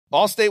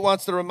Allstate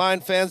wants to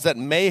remind fans that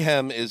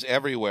mayhem is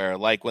everywhere,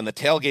 like when the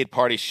tailgate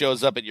party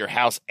shows up at your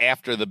house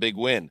after the big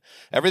win.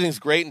 Everything's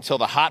great until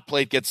the hot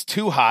plate gets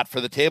too hot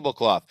for the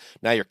tablecloth.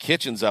 Now your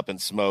kitchen's up in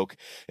smoke.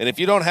 And if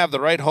you don't have the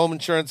right home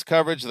insurance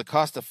coverage, the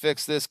cost to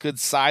fix this could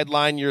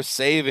sideline your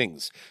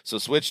savings. So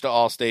switch to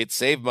Allstate,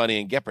 save money,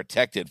 and get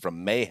protected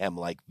from mayhem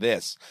like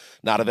this.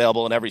 Not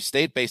available in every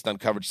state based on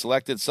coverage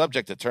selected,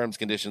 subject to terms,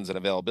 conditions, and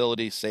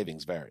availability.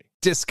 Savings vary.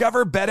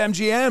 Discover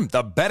BetMGM,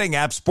 the betting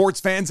app sports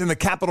fans in the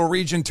capital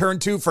region turn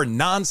to for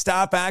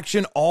nonstop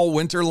action all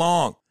winter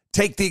long.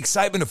 Take the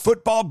excitement of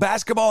football,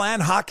 basketball,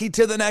 and hockey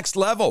to the next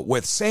level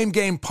with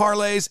same-game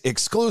parlays,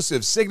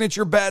 exclusive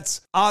signature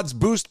bets, odds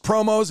boost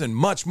promos, and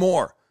much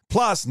more.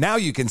 Plus, now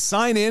you can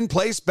sign in,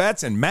 place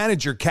bets, and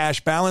manage your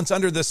cash balance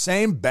under the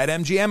same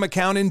BetMGM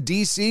account in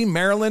D.C.,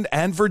 Maryland,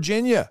 and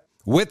Virginia.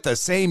 With the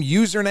same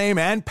username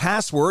and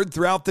password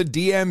throughout the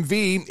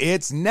DMV,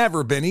 it's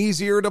never been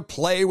easier to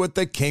play with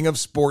the king of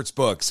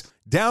sportsbooks.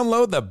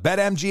 Download the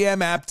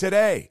BetMGM app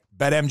today.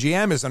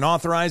 BetMGM is an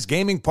authorized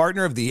gaming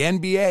partner of the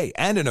NBA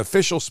and an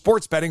official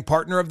sports betting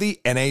partner of the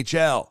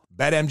NHL.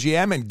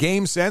 BetMGM and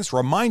GameSense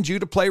remind you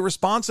to play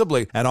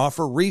responsibly and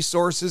offer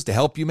resources to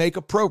help you make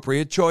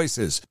appropriate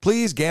choices.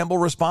 Please gamble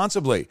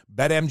responsibly.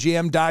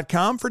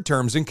 BetMGM.com for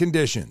terms and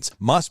conditions.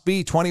 Must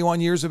be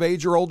 21 years of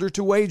age or older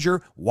to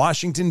wager.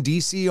 Washington,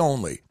 D.C.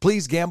 only.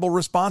 Please gamble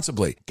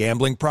responsibly.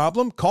 Gambling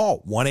problem?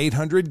 Call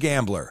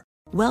 1-800-GAMBLER.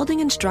 Welding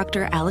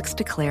instructor Alex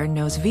DeClaire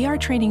knows VR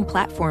training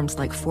platforms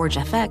like Forge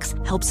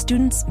FX help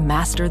students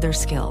master their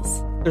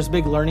skills. There's a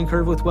big learning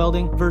curve with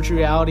welding. Virtual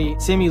reality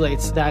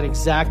simulates that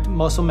exact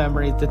muscle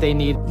memory that they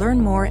need.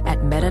 Learn more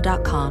at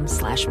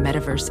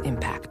meta.com/metaverse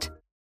impact.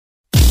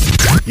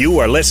 You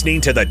are listening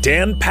to the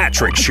Dan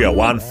Patrick Show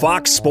on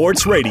Fox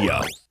Sports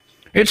Radio.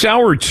 It's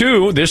hour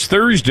 2 this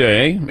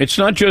Thursday. It's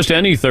not just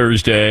any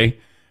Thursday.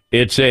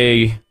 It's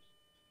a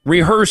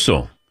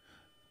rehearsal.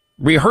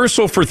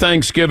 Rehearsal for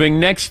Thanksgiving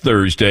next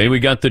Thursday. We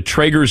got the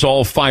Traegers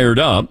all fired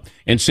up.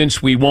 And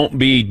since we won't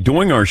be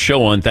doing our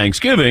show on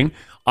Thanksgiving,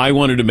 I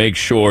wanted to make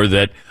sure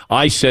that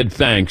I said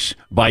thanks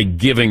by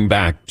giving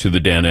back to the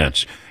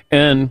Danettes.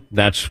 And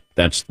that's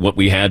what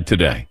we had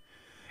today.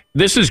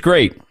 This is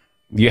great.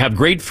 You have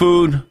great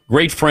food,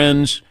 great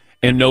friends,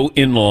 and no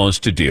in-laws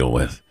to deal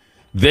with.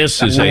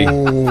 This is a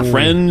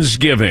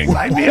Friendsgiving.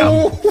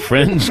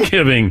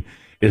 Friendsgiving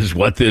is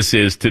what this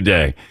is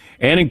today.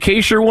 And in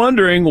case you're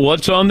wondering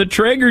what's on the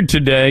Traeger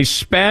today,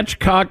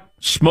 spatchcock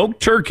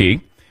smoked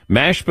turkey,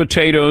 mashed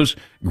potatoes,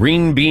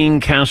 green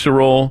bean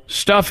casserole,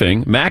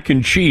 stuffing, mac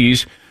and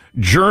cheese,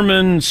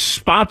 German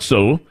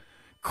spatzel,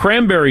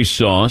 cranberry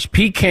sauce,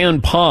 pecan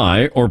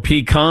pie or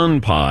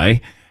pecan pie,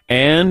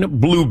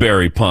 and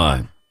blueberry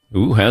pie.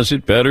 Who has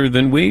it better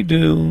than we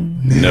do?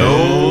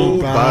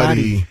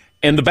 Nobody.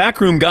 And the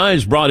backroom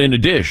guys brought in a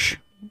dish.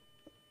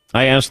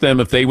 I asked them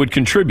if they would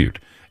contribute.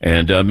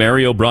 And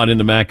Mario brought in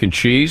the mac and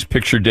cheese,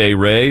 Picture Day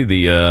Ray,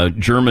 the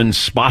German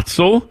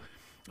spatzel.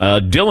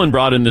 Dylan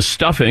brought in the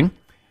stuffing.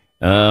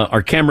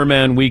 Our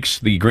cameraman Weeks,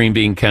 the green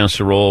bean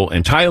casserole.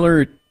 And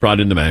Tyler brought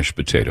in the mashed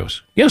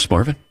potatoes. Yes,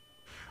 Marvin?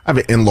 I have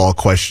an in-law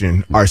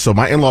question. All right, so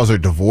my in-laws are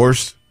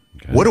divorced.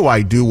 Okay. What do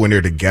I do when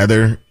they're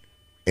together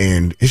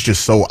and it's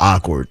just so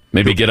awkward?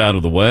 Maybe get out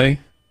of the way?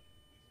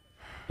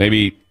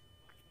 Maybe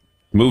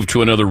move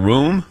to another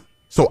room?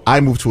 So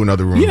I move to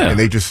another room and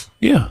they just...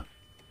 Yeah.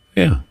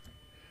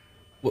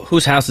 Well,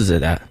 whose house is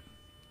it at?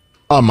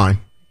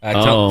 Mine.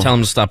 Tell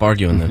them to stop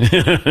arguing then.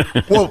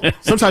 Well,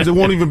 sometimes it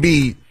won't even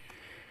be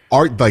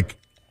art. Like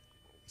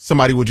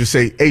somebody will just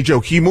say, "Hey, Joe,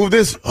 can you move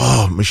this?"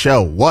 Oh,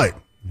 Michelle, what?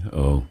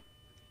 Oh,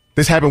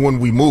 this happened when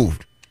we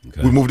moved.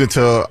 Okay. We moved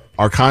into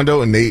our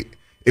condo, and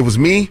it was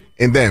me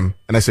and them.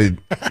 And I said,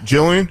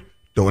 "Jillian,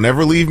 don't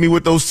ever leave me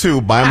with those two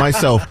by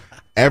myself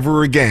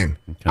ever again.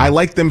 Okay. I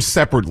like them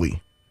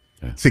separately.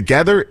 Okay.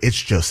 Together, it's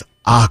just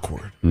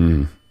awkward."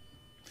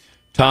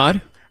 Todd?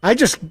 I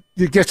just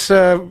rip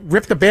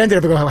the Band-Aid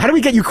up and go, how do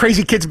we get you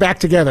crazy kids back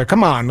together?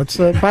 Come on, let's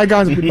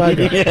bygones be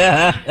bygones.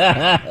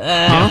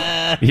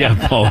 Huh? Yeah,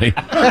 Paulie.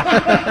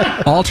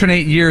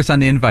 Alternate years on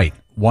the invite.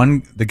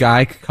 The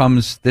guy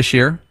comes this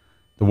year,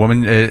 the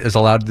woman is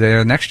allowed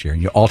there next year.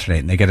 You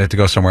alternate, and they get it to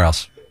go somewhere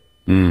else.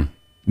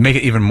 Make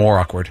it even more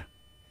awkward.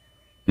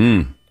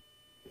 Like,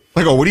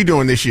 oh, what are you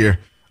doing this year?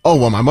 Oh,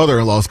 well, my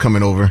mother-in-law's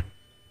coming over.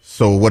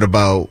 So what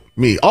about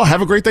me? Oh,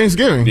 have a great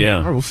Thanksgiving. Yeah.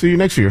 All right, we'll see you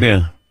next year.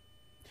 Yeah.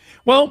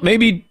 Well,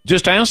 maybe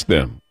just ask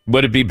them.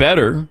 Would it be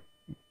better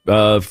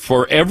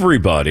for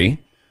everybody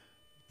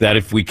that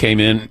if we came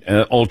in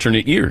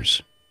alternate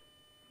years?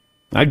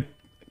 I'd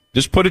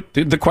just put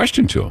the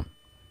question to them.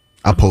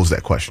 I'll pose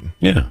that question.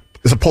 Yeah.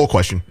 It's a poll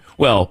question.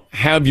 Well,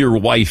 have your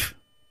wife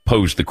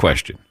pose the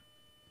question.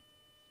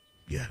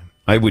 Yeah.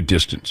 I would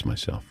distance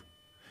myself.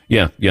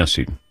 Yeah. Yes,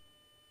 Eden.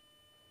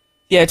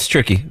 Yeah, it's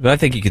tricky. But I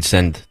think you could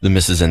send the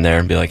missus in there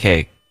and be like,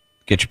 hey,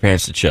 get your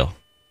parents to chill.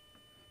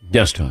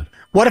 Yes, Todd.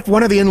 What if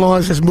one of the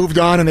in-laws has moved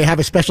on and they have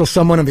a special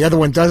someone and the other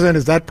one doesn't?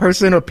 Is that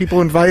person or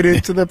people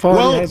invited to the party?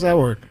 How does that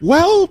work?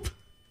 Well,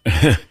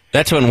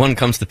 That's when one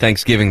comes to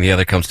Thanksgiving, the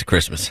other comes to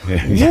Christmas.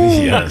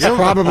 Yes.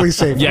 Probably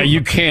safe. Yeah,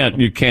 you can't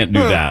do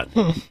that.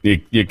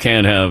 You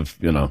can't have,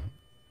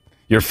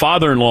 your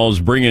father-in-law is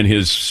bringing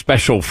his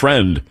special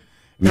friend.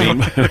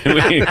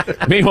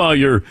 Meanwhile,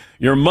 your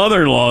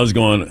mother-in-law is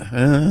going,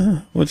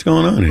 what's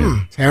going on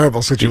here?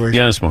 Terrible situation.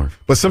 Yes, Marv.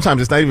 But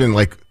sometimes it's not even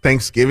like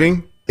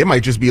Thanksgiving. It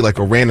might just be like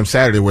a random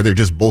Saturday where they're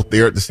just both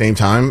there at the same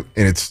time,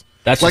 and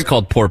that's like just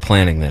called poor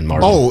planning, then,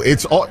 Marvin. Oh,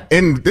 it's all,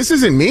 and this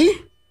isn't me.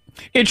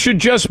 It should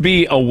just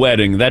be a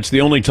wedding. That's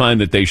the only time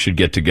that they should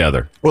get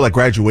together. Or like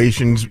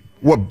graduations.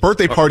 What,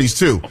 birthday parties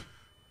too?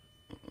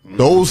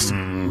 Those.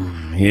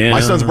 Yeah.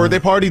 My son's birthday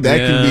party, that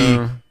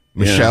can be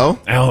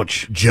Michelle. Yeah.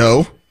 Ouch.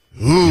 Joe.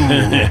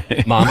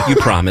 Mom, you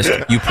promised.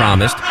 You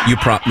promised.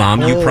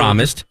 Mom, you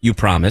promised. You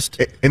promised.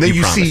 And then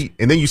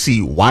you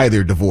see why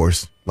they're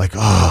divorced. Like,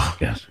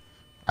 yes.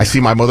 I see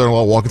my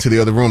mother-in-law walk into the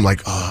other room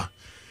like,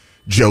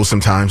 Joe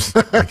sometimes.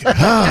 Like,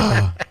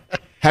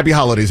 happy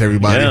holidays,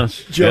 everybody.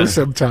 Yes. Joe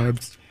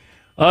sometimes.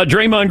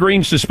 Draymond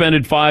Green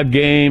suspended 5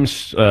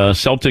 games.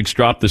 Celtics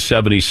dropped the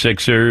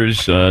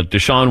 76ers.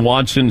 Deshaun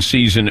Watson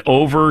season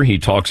over. He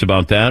talks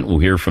about that. We'll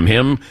hear from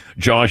him.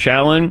 Josh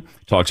Allen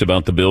talks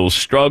about the Bills'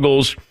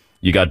 struggles.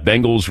 You got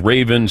Bengals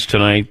Ravens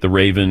tonight. The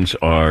Ravens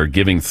are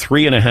giving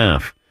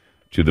 3.5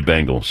 to the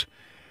Bengals.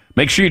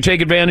 Make sure you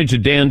take advantage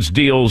of Dan's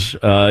deals.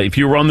 If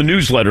you were on the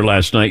newsletter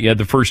last night, you had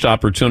the first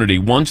opportunity.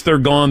 Once they're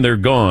gone, they're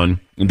gone.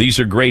 And these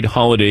are great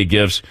holiday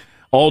gifts.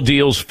 All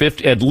deals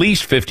at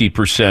least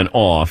 50%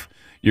 off.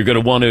 You're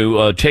going to want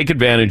to take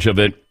advantage of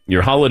it.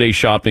 Your holiday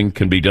shopping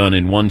can be done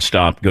in one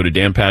stop. Go to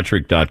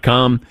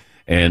danpatrick.com,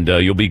 and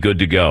you'll be good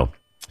to go.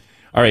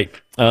 All right,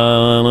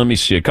 let me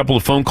see. A couple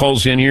of phone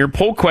calls in here.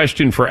 Poll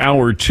question for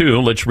hour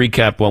 2. Let's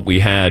recap what we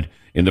had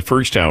in the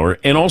first hour.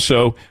 And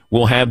also,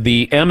 we'll have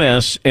the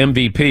MS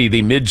MVP,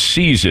 the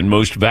mid-season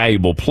most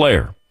valuable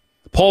player.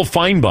 Paul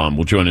Feinbaum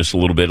will join us a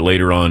little bit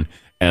later on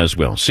as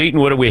well.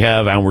 Seton, what do we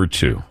have hour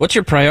 2? What's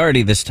your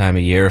priority this time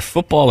of year,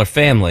 football or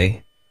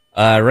family?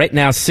 Right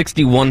now,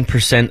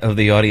 61% of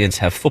the audience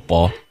have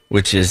football,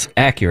 which is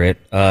accurate.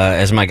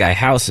 As my guy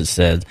House has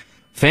said,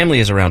 family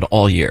is around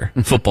all year.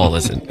 Football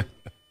isn't.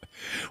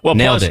 Well,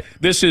 Nailed plus, it.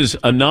 This is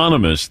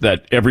anonymous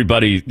that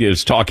everybody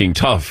is talking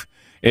tough.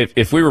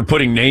 If we were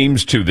putting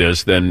names to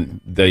this,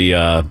 then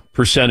the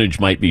percentage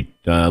might be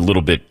a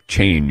little bit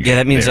changed. Yeah,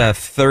 that means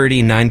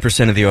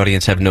 39% of the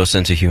audience have no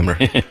sense of humor.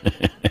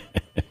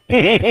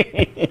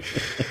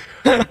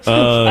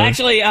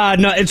 Actually,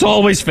 no, it's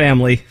always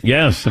family.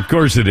 Yes, of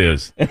course it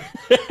is.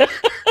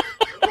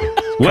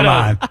 Come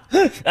on.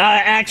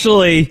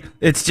 Actually,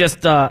 it's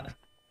just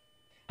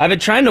I've been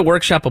trying to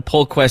workshop a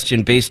poll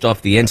question based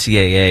off the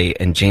NCAA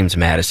and James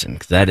Madison,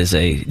 because that is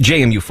a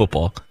JMU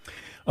football.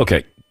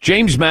 Okay,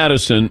 James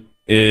Madison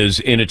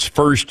is in its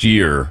first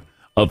year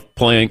of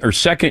playing, or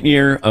second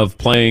year of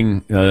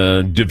playing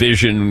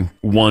Division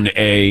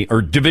 1A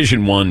or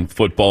Division 1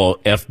 football,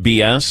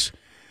 FBS,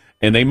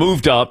 and they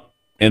moved up,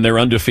 and they're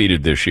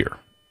undefeated this year.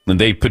 And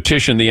they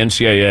petitioned the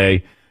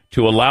NCAA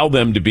to allow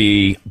them to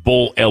be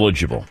bowl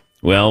eligible.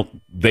 Well,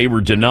 they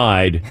were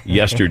denied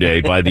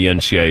yesterday by the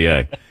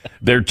NCAA.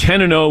 They're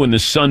 10-0 in the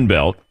Sun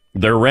Belt.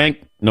 They're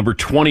ranked number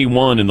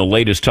 21 in the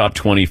latest top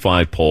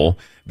 25 poll.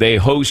 They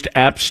host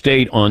App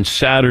State on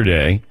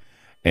Saturday,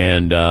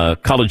 and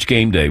College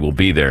Game Day will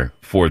be there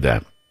for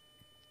that.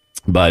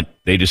 But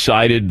they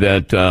decided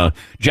that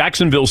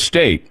Jacksonville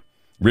State,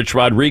 Rich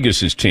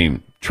Rodriguez's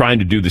team, trying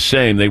to do the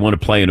same. They want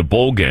to play in a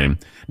bowl game.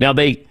 Now,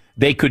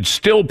 they could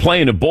still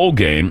play in a bowl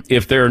game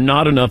if there are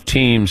not enough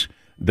teams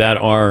that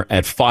are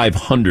at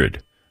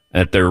 500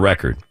 at their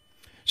record.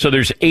 So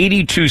there's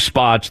 82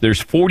 spots. There's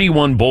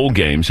 41 bowl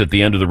games at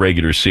the end of the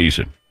regular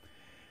season.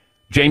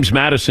 James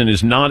Madison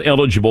is not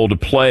eligible to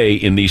play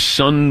in the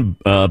Sun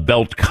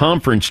Belt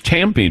Conference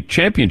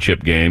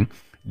championship game,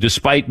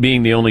 despite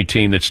being the only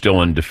team that's still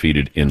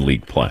undefeated in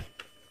league play.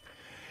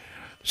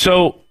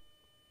 So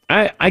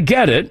I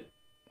get it.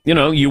 You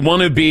know, you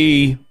want to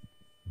be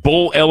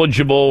bowl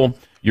eligible.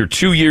 You're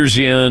 2 years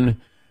in,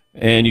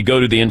 and you go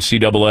to the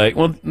NCAA.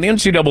 Well, the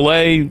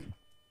NCAA,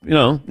 you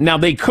know, now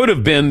they could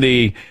have been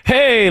the,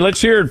 hey,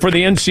 let's hear it for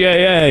the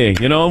NCAA.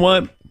 You know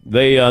what?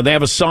 They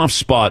have a soft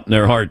spot in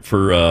their heart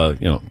for,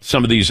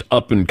 some of these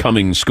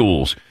up-and-coming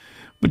schools.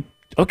 But,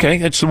 okay,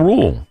 that's the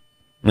rule.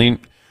 I mean,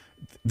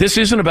 this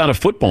isn't about a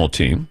football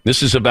team.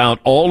 This is about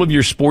all of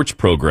your sports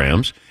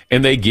programs,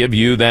 and they give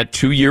you that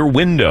 2-year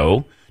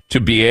window to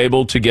be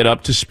able to get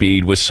up to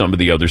speed with some of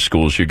the other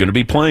schools you're going to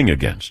be playing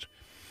against.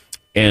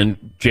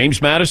 And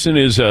James Madison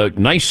is a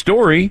nice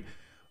story,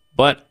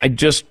 but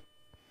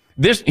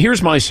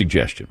here's my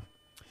suggestion.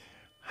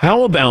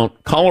 How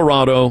about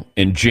Colorado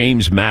and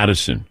James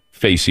Madison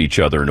face each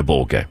other in a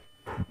bowl game?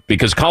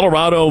 Because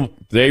Colorado,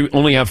 they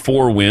only have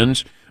 4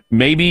 wins.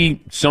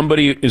 Maybe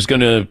somebody is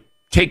going to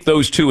take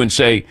those two and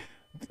say,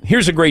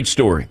 here's a great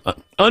story.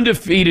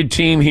 Undefeated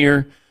team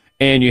here,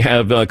 and you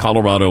have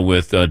Colorado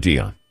with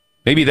Deion.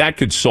 Maybe that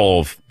could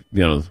solve,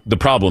 the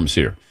problems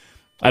here.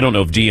 I don't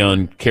know if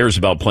Deion cares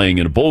about playing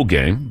in a bowl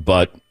game,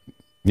 but,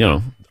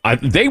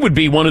 they would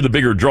be one of the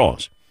bigger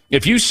draws.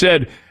 If you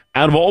said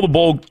out of all the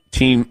bowl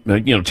teams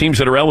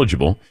that are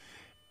eligible,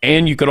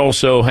 and you could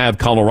also have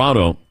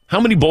Colorado. How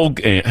many bowl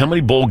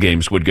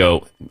games would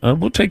go?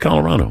 We'll take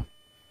Colorado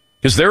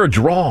because they're a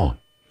draw.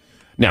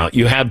 Now,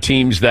 you have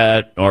teams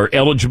that are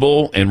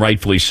eligible, and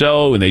rightfully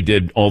so, and they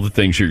did all the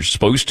things you're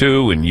supposed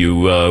to, and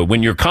you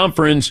win your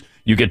conference,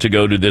 you get to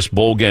go to this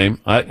bowl game.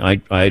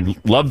 I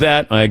love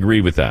that. I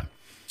agree with that.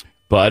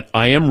 But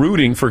I am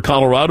rooting for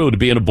Colorado to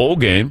be in a bowl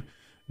game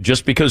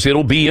just because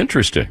it'll be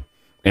interesting.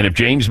 And if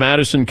James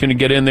Madison can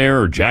get in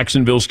there or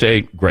Jacksonville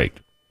State, great.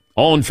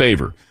 All in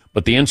favor.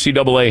 But the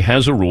NCAA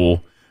has a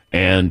rule,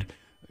 and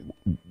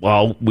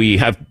while we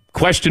have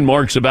question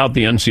marks about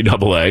the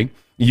NCAA,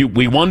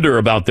 we wonder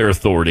about their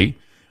authority.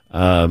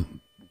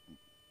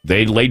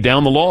 They laid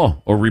down the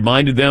law or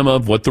reminded them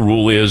of what the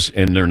rule is,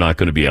 and they're not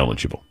going to be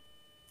eligible.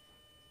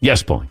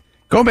 Yes, Paul.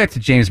 Going back to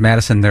James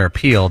Madison, their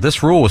appeal,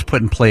 this rule was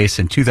put in place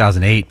in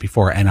 2008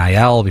 before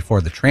NIL, before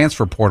the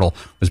transfer portal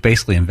was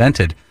basically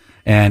invented.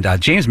 And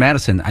James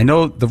Madison, I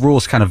know the rule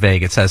is kind of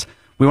vague. It says,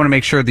 we want to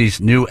make sure these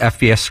new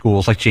FBS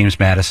schools like James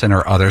Madison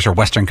or others, or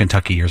Western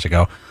Kentucky years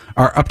ago,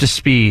 are up to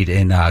speed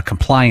in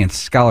compliance,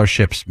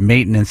 scholarships,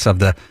 maintenance of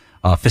the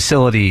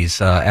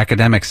facilities,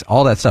 academics,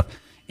 all that stuff.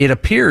 It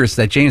appears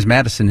that James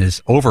Madison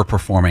is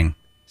overperforming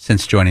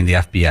since joining the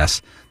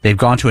FBS. They've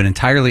gone to an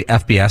entirely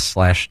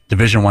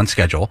FBS/Division I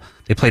schedule.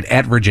 They played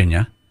at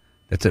Virginia.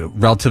 That's a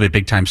relatively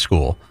big-time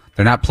school.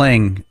 They're not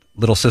playing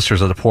Little Sisters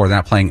of the Poor. They're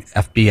not playing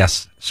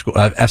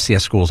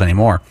FCS schools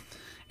anymore.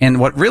 And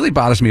what really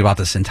bothers me about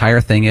this entire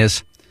thing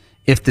is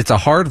if it's a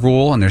hard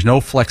rule and there's no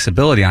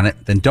flexibility on it,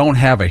 then don't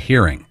have a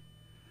hearing.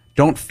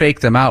 Don't fake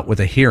them out with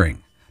a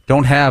hearing.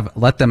 Don't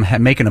let them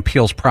make an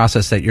appeals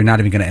process that you're not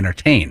even going to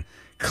entertain.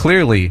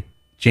 Clearly,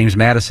 James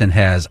Madison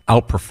has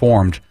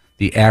outperformed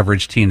the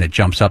average team that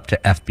jumps up to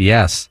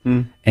FBS,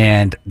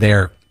 and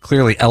they're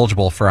clearly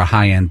eligible for a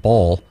high-end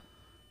bowl.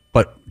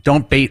 But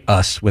don't bait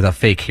us with a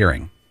fake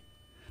hearing,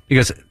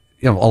 because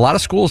a lot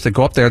of schools that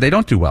go up there, they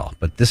don't do well.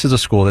 But this is a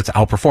school that's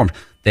outperformed.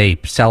 They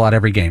sell out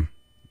every game.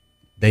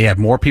 They have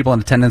more people in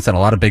attendance than a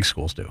lot of big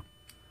schools do.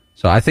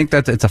 So I think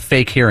that it's a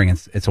fake hearing.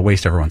 It's a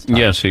waste of everyone's time.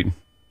 Yes, Heaton.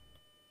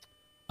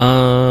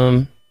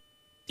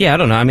 Yeah, I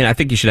don't know. I mean, I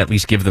think you should at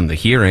least give them the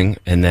hearing,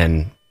 and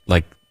then,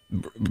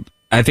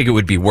 I think it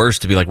would be worse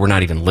to be like, we're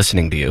not even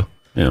listening to you.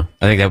 Yeah.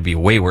 I think that would be a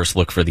way worse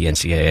look for the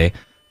NCAA.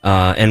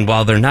 And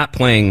while they're not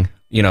playing,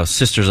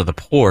 Sisters of the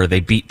Poor, they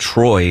beat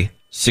Troy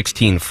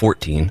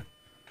 16-14.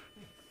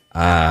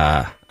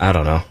 I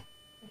don't know.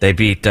 They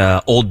beat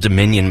Old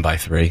Dominion by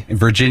 3.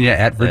 Virginia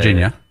at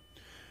Virginia.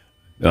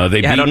 I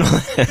don't know.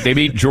 They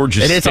beat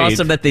Georgia State. It's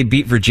awesome that they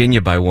beat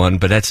Virginia by 1,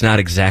 but that's not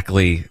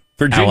exactly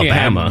Virginia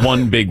Alabama. had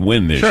one big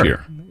win this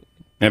year.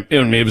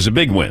 It was a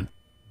big win,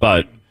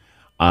 but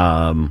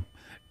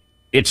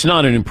it's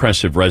not an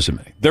impressive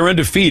resume. They're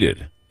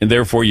undefeated, and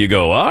therefore you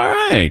go, all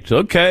right,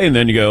 okay, and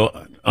then you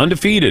go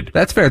undefeated.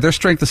 That's fair. Their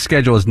strength of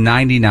schedule is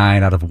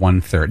 99 out of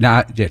 130.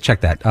 Now,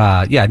 check that.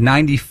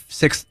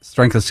 96th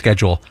strength of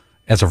schedule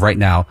as of right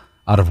now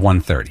out of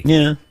 130.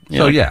 Yeah.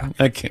 So yeah,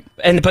 okay.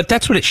 But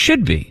that's what it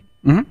should be.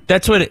 Mm-hmm.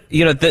 That's what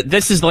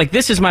this is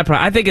my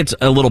problem. I think it's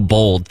a little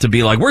bold to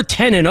be like, we're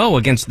 10-0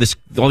 against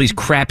all these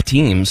crap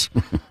teams,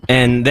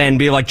 and then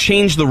be like,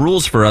 change the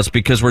rules for us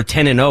because we're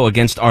 10-0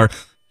 against our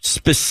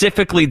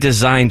specifically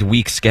designed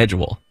weak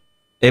schedule.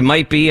 It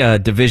might be a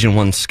Division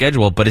I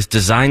schedule, but it's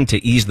designed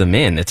to ease them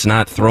in. It's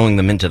not throwing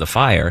them into the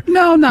fire.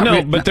 No,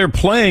 but they're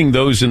playing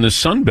those in the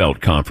Sun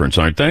Belt Conference,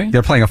 aren't they?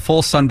 They're playing a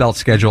full Sun Belt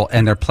schedule,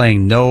 and they're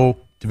playing no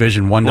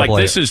Division I.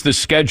 Like this is the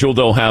schedule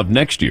they'll have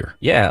next year.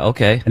 Yeah,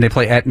 okay. And they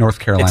play at North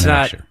Carolina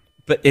next year.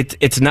 But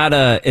it's not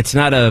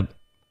a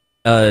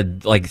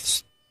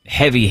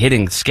heavy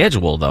hitting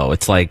schedule though.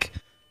 It's like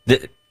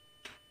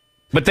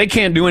but they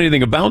can't do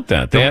anything about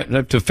that. They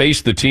have to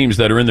face the teams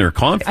that are in their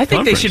conference. I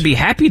think they should be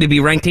happy to be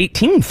ranked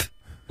 18th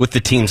with the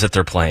teams that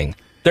they're playing.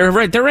 They're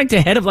ranked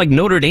ahead of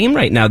Notre Dame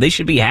right now. They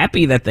should be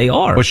happy that they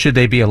are. But should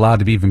they be allowed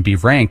to even be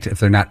ranked if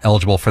they're not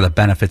eligible for the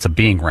benefits of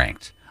being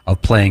ranked, of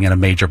playing in a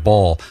major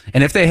bowl?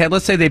 And if they had,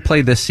 let's say they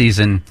played this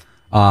season,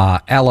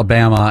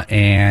 Alabama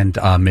and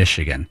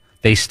Michigan,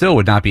 they still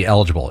would not be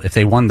eligible. If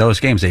they won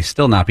those games, they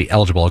still not be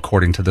eligible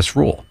according to this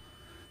rule.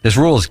 This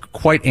rule is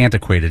quite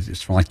antiquated.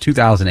 It's from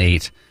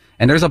 2008.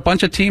 And there's a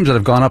bunch of teams that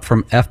have gone up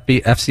from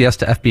FCS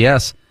to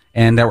FBS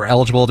and that were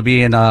eligible to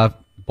be in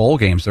bowl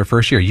games their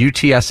first year.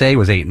 UTSA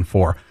was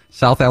 8-4.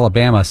 South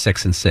Alabama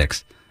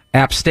 6-6.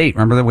 App State,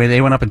 remember the way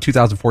they went up in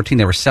 2014?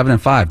 They were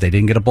 7-5. They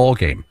didn't get a bowl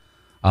game.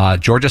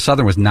 Georgia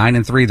Southern was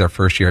 9-3 their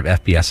first year of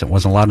FBS. It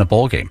wasn't allowed in a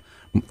bowl game.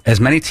 As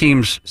many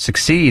teams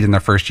succeed in their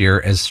first year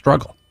as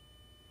struggle.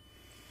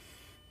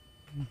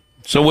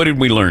 So what did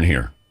we learn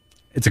here?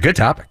 It's a good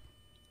topic.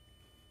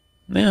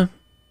 Yeah.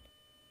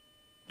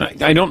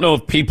 I don't know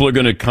if people are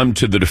going to come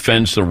to the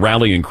defense, a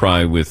rallying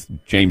cry with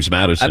James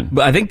Madison.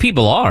 I think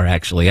people are,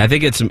 actually. I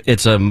think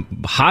it's a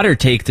hotter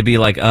take to be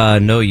like,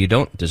 no, you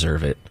don't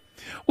deserve it.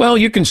 Well,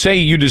 you can say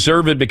you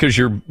deserve it because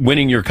you're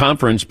winning your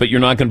conference, but you're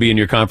not going to be in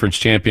your conference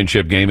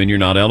championship game and you're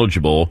not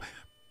eligible.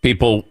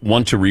 People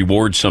want to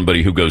reward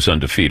somebody who goes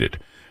undefeated.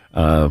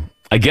 I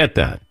get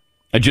that.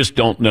 I just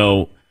don't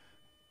know.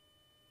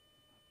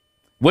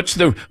 What's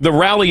the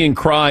rallying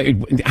cry?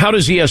 How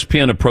does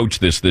ESPN approach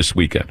this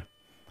weekend?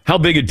 How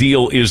big a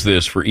deal is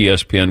this for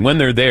ESPN when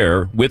they're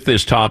there with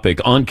this topic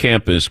on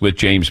campus with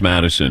James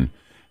Madison?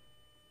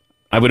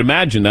 I would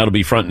imagine that'll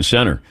be front and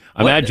center.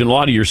 I imagine a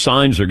lot of your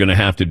signs are going to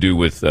have to do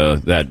with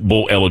that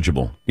bowl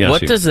eligible. Yes,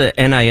 what does the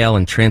NIL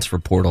and transfer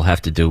portal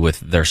have to do with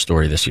their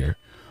story this year?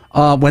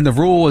 When the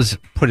rule was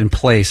put in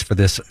place for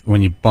this,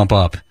 when you bump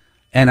up,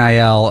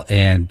 NIL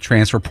and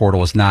transfer portal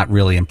was not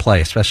really in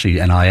play, especially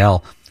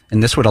NIL.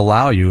 And this would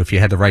allow you, if you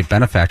had the right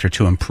benefactor,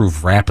 to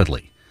improve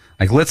rapidly.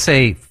 Like, let's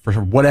say, for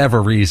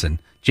whatever reason,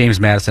 James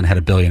Madison had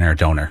a billionaire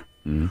donor.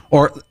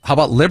 Or how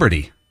about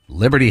Liberty?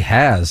 Liberty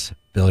has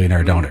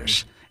billionaire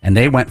donors. And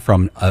they went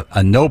from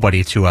a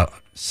nobody to a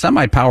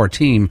semi-power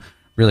team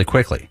really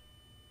quickly.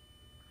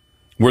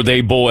 Were they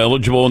bowl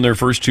eligible in their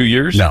first 2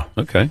 years? No.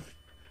 Okay.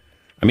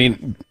 I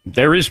mean,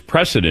 there is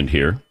precedent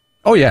here.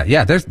 Oh,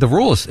 yeah. The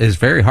rule is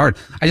very hard.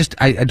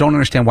 I don't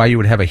understand why you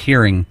would have a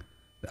hearing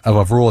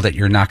of a rule that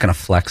you're not going to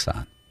flex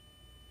on.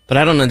 But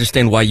I don't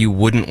understand why you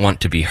wouldn't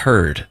want to be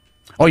heard.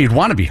 Oh, you'd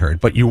want to be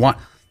heard, but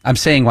I'm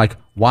saying, like,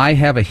 why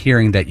have a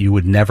hearing that you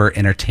would never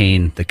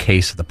entertain the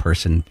case of the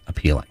person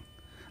appealing?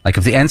 Like,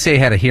 if the NCAA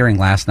had a hearing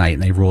last night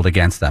and they ruled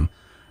against them,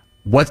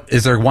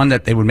 is there one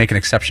that they would make an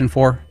exception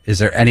for? Is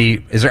there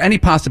any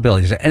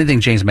possibility? Is there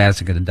anything James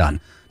Madison could have done?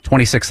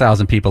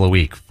 26,000 people a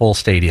week, full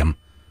stadium,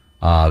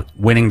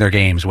 winning their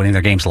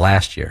games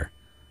last year.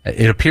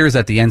 It appears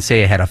that the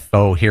NCAA had a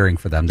faux hearing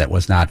for them that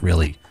was not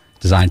really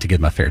designed to give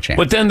them a fair chance.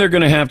 But then they're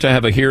going to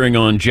have a hearing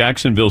on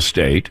Jacksonville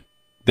State.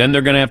 Then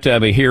they're going to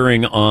have a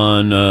hearing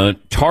on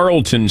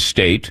Tarleton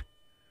State.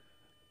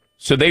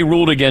 So they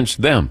ruled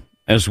against them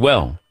as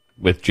well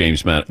with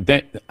James Madison.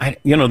 The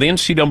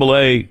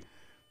NCAA,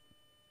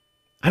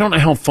 I don't know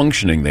how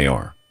functioning they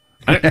are.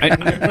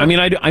 I mean,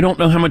 I don't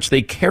know how much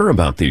they care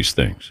about these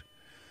things.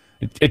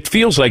 It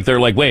feels like they're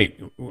like,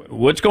 wait,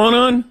 what's going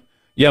on?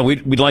 Yeah,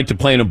 we'd like to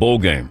play in a bowl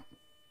game.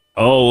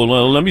 Oh,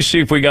 well, let me see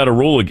if we got a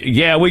rule.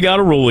 Yeah, we got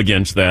a rule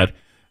against that.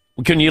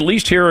 Well, can you at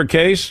least hear our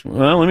case?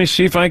 Well, let me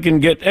see if I can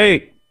get.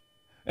 Hey,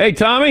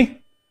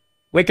 Tommy,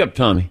 wake up,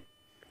 Tommy.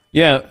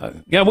 Yeah,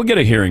 we'll get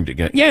a hearing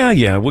together.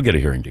 Yeah, we'll get a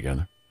hearing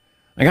together.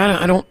 Like,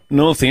 I don't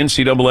know if the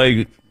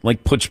NCAA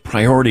puts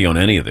priority on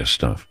any of this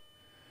stuff.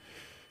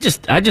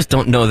 I just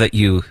don't know that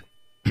you.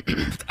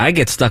 I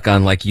get stuck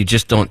on you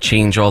just don't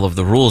change all of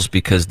the rules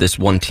because this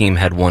one team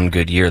had one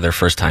good year their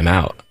first time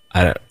out.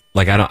 I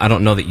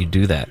don't know that you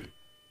do that.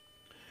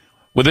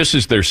 Well, this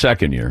is their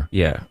second year.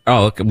 Yeah.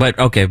 Oh, but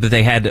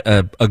they had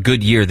a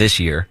good year this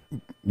year.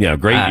 Yeah,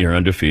 great year,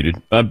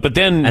 undefeated. But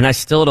then, and I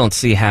still don't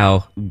see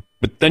how.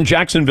 But then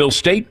Jacksonville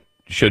State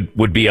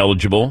would be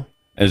eligible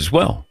as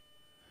well.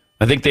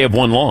 I think they have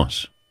one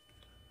loss.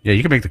 Yeah,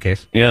 you can make the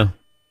case. Yeah.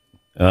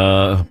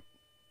 No.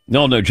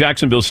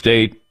 Jacksonville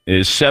State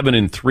is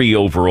 7-3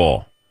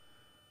 overall,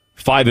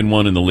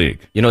 5-1 in the league.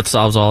 You know what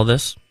solves all of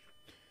this?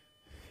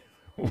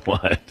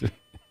 What?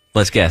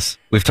 Let's guess.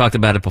 We've talked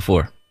about it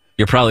before.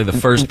 You're probably the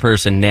first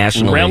person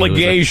nationally.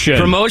 Relegation.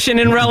 Promotion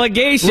and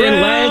relegation.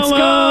 Let's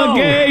go.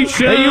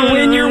 You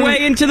win your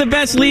way into the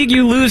best league.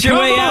 You lose your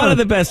way out of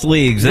the best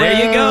leagues.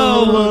 There you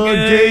go.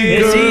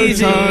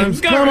 It's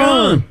easy. Come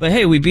on. But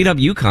hey, we beat up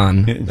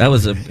UConn. That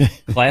was a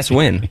class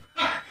win.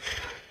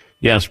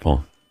 Yes,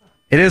 Paul.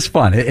 It is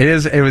fun.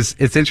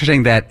 It's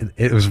interesting that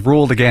it was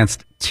ruled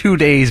against 2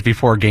 days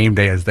before game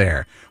day is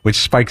there, which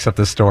spikes up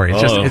the story.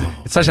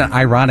 It's such an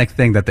ironic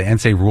thing that the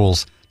NCAA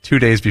rules 2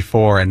 days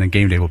before and then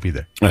game day will be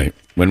there. Right.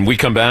 When we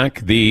come back,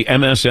 the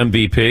MS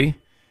MVP,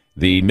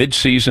 the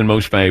midseason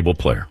most valuable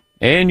player,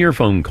 and your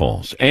phone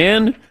calls.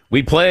 And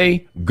we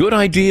play good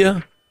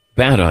idea,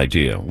 bad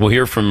idea. We'll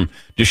hear from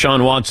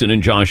Deshaun Watson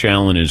and Josh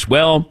Allen as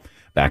well.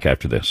 Back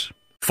after this.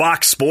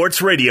 Fox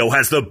Sports Radio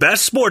has the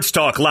best sports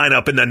talk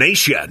lineup in the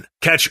nation.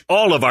 Catch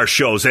all of our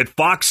shows at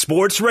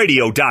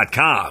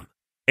foxsportsradio.com.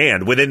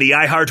 And within the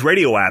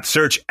iHeartRadio app,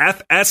 search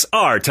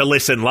FSR to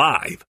listen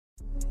live.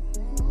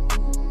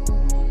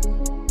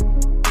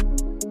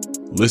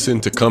 Listen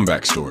to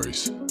Comeback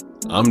Stories.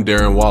 I'm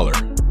Darren Waller.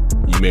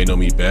 You may know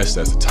me best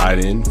as a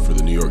tight end for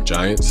the New York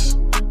Giants.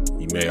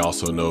 You may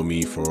also know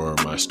me for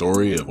my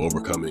story of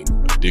overcoming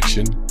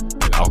addiction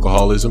and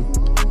alcoholism.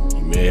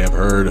 You may have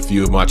heard a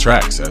few of my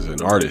tracks as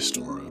an artist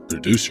or a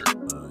producer.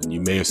 And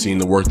you may have seen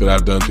the work that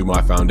I've done through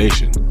my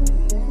foundation.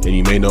 And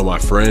you may know my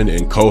friend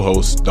and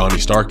co-host, Donnie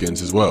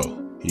Starkins, as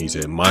well. He's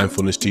a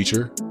mindfulness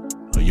teacher,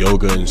 a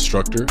yoga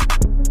instructor,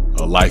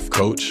 a life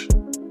coach,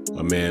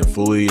 a man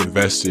fully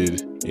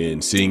invested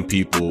in seeing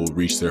people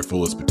reach their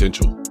fullest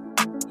potential.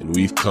 And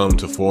we've come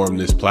to form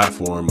this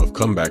platform of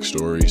comeback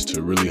stories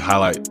to really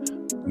highlight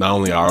not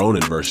only our own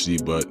adversity,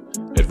 but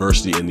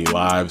adversity in the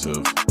lives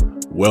of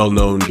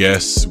well-known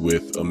guests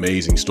with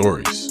amazing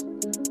stories.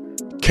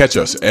 Catch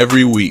us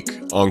every week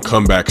on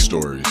Comeback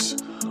Stories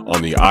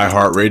on the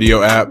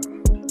iHeartRadio app,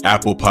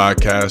 Apple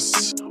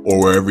Podcasts, or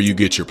wherever you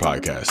get your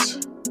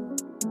podcasts.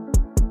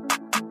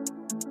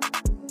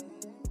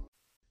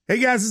 Hey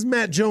guys, this is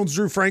Matt Jones,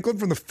 Drew Franklin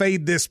from the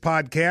Fade This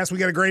podcast. We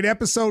got a great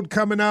episode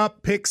coming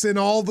up, picks in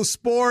all the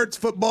sports,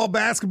 football,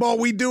 basketball,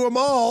 we do them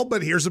all,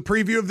 but here's a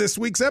preview of this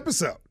week's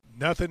episode.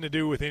 Nothing to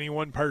do with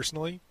anyone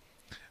personally,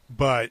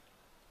 but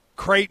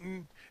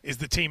Creighton is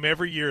the team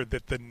every year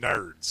that the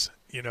nerds,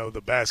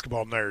 the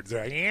basketball nerds,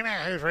 they're like,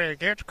 who's really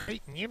good?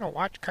 Creighton,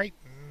 watch Creighton.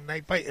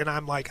 They play. And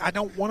I'm like, I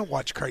don't want to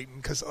watch Creighton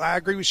because I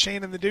agree with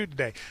Shannon the dude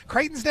today.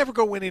 Creighton's never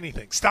going to win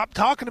anything. Stop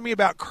talking to me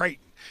about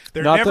Creighton.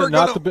 They're not never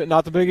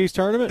not the Big East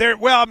tournament. They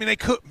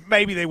could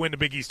maybe they win the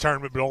Big East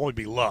tournament, but it'll only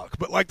be luck.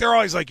 But they're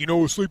always like,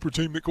 a sleeper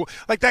team that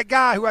like that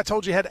guy who I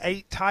told you had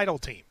 8 title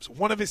teams.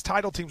 One of his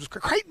title teams was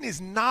Creighton is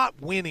not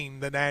winning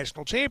the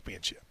national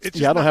championship. It's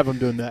just I don't have them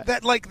doing that.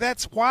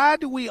 That's why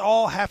do we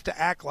all have to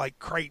act like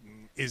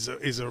Creighton is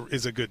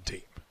a good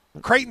team?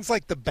 Creighton's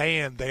like the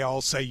band they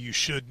all say you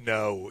should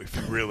know if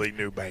you really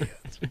knew bands.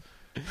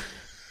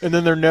 And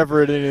then they're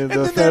never at any of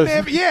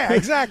the yeah,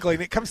 exactly.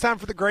 And it comes time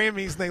for the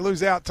Grammys, and they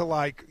lose out to,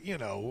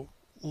 Lil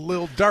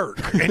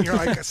Durk. And you're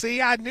like,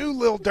 see, I knew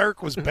Lil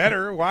Durk was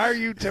better. Why are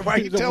you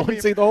telling me?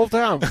 The whole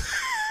time.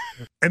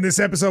 And this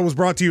episode was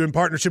brought to you in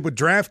partnership with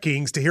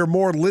DraftKings. To hear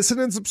more, listen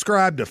and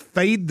subscribe to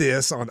Fade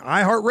This on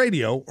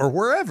iHeartRadio or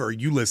wherever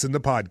you listen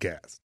to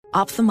podcasts.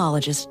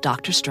 Ophthalmologist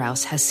Dr.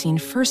 Strauss has seen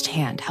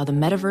firsthand how the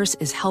metaverse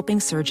is helping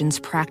surgeons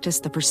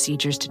practice the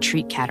procedures to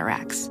treat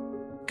cataracts.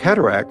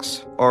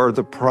 Cataracts are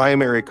the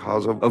primary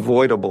cause of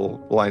avoidable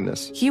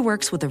blindness. He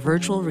works with a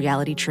virtual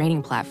reality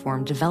training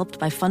platform developed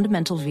by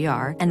Fundamental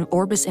VR and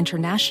Orbis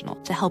International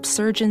to help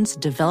surgeons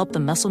develop the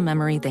muscle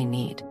memory they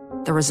need.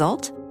 The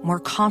result? More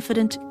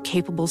confident,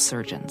 capable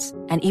surgeons.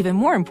 And even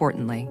more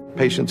importantly,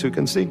 patients who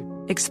can see.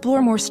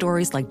 Explore more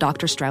stories like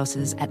Dr.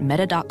 Strauss's at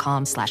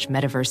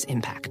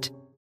meta.com/metaverseimpact.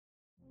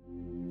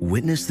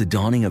 Witness the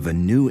dawning of a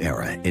new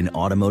era in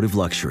automotive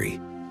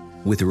luxury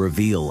with a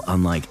reveal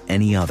unlike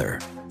any other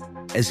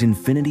as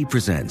Infiniti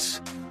presents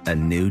a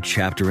new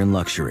chapter in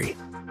luxury,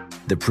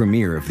 the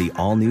premiere of the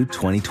all-new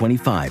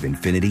 2025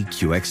 Infiniti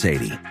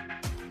QX80.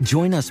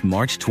 Join us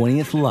March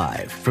 20th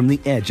live from the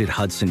Edge at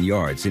Hudson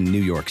Yards in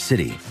New York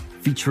City,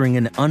 featuring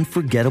an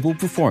unforgettable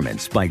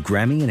performance by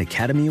Grammy and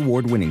Academy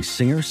Award-winning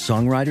singer,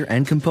 songwriter,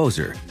 and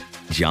composer,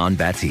 Jon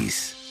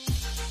Batiste.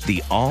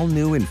 The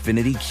all-new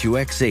Infiniti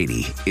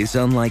QX80 is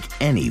unlike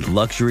any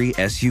luxury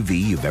SUV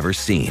you've ever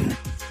seen.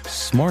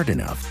 Smart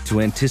enough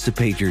to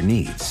anticipate your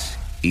needs,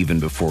 even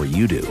before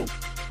you do.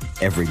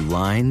 Every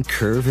line,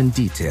 curve, and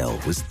detail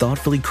was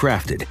thoughtfully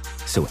crafted,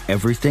 so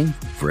everything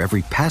for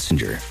every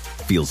passenger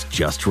feels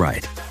just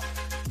right.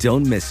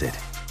 Don't miss it.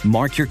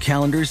 Mark your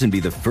calendars and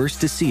be the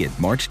first to see it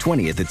March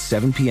 20th at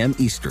 7 p.m.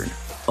 Eastern,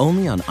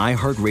 only on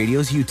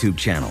iHeartRadio's YouTube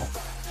channel.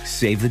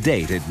 Save the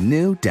date at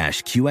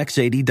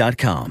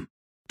new-QX80.com.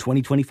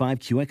 2025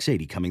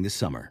 QX80 coming this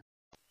summer.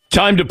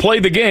 Time to play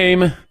the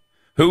game.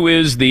 Who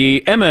is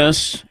the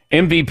MS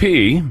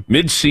MVP,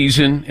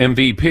 midseason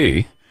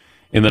MVP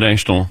in the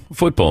National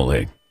Football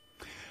League?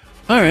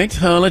 All right,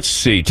 let's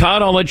see.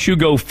 Todd, I'll let you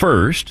go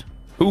first.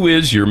 Who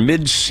is your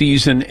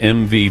midseason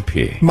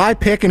MVP? My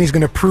pick, and he's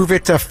going to prove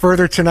it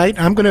further tonight.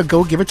 I'm going to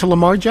go give it to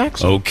Lamar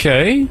Jackson.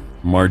 Okay,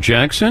 Lamar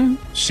Jackson.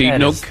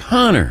 Seton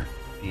O'Connor.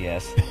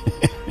 Yes.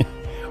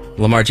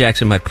 Lamar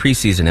Jackson, my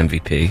preseason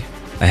MVP.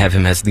 I have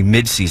him as the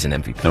midseason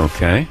MVP.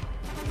 Okay.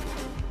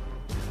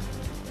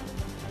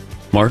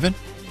 Marvin?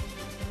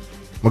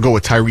 I'm going to go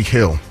with Tyreek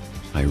Hill.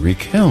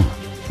 Tyreek Hill.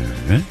 All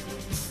right.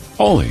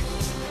 Holy.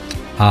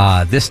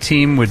 This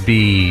team would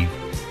be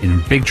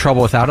in big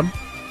trouble without him.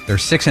 They're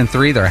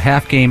 6-3. They're a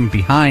half game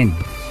behind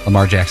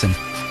Lamar Jackson.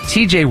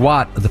 T.J.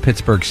 Watt of the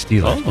Pittsburgh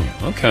Steelers.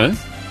 Oh, okay.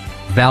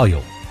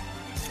 Value.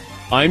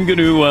 I'm going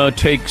to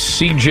take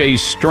C.J.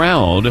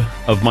 Stroud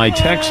of my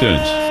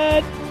Texans.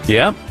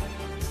 Yep.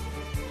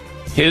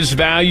 His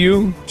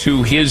value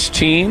to his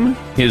team.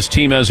 His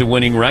team has a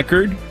winning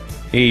record.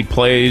 He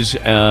plays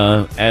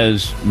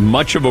as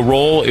much of a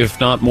role, if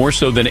not more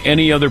so, than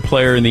any other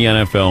player in the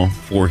NFL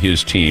for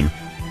his team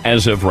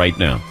as of right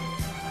now.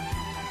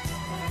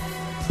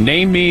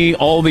 Name me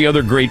all the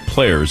other great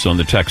players on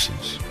the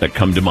Texans that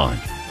come to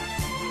mind.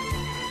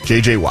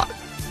 J.J. Watt.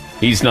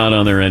 He's not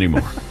on there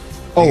anymore.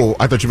 Oh,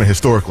 I thought you meant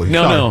historically.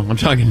 No, Sorry. no, I'm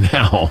talking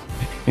now.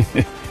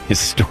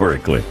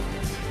 Historically.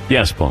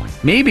 Yes, Paul.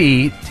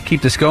 Maybe to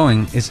keep this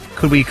going,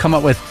 could we come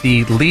up with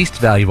the least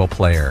valuable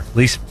player,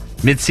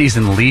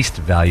 mid-season least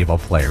valuable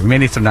player? We may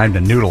need some time to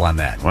noodle on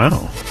that.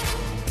 Wow.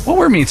 Well,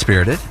 we're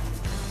mean-spirited.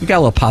 We got a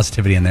little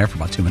positivity in there for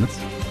about 2 minutes.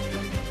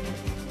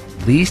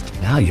 Least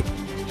valuable.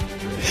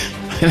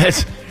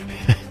 That's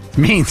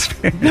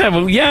mean-spirited. Yeah,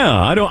 well,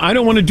 yeah. I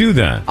don't want to do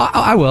that.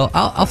 I will.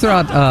 I'll throw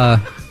out. I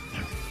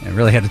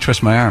really had to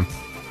twist my arm.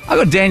 I'll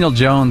go Daniel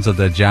Jones of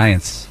the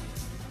Giants.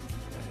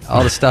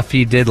 All the stuff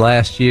he did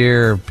last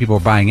year, people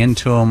were buying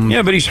into him.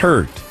 Yeah, but he's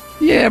hurt.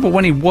 Yeah, but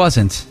when he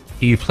wasn't,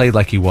 he played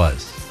like he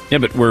was. Yeah,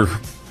 but we're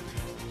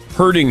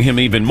hurting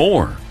him even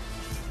more.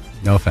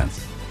 No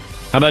offense.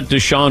 How about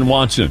Deshaun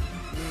Watson?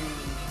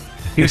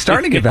 He was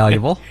starting to get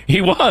valuable.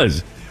 He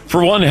was.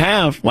 For one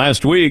half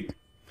last week.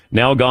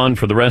 Now gone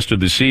for the rest of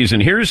the season.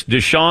 Here's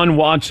Deshaun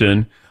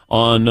Watson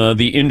on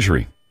the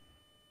injury.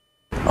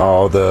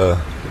 All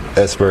the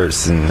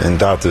experts and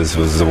doctors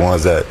was the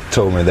ones that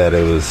told me that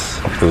it was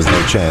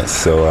no chance.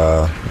 So,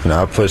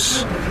 I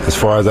pushed as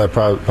far as I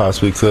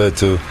possibly could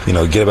to,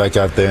 get back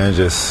out there and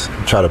just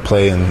try to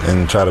play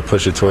and try to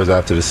push it towards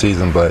after the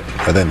season. But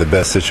I think the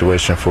best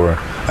situation for,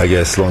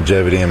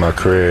 longevity in my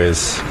career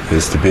is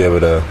to be able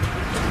to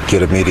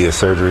get immediate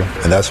surgery.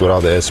 And that's what all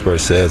the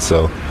experts said.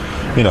 So,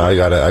 I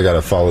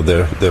gotta follow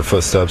their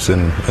footsteps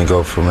and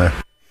go from there.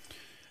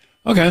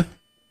 Okay.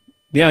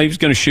 Yeah, he was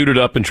going to shoot it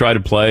up and try to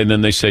play, and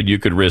then they said you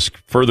could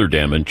risk further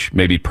damage,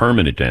 maybe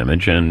permanent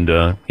damage, and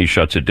he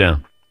shuts it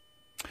down.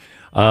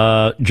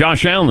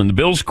 Josh Allen, the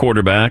Bills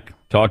quarterback,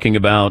 talking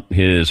about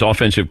his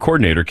offensive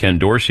coordinator, Ken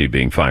Dorsey,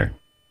 being fired.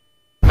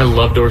 I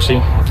love Dorsey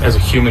as a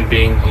human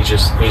being. He's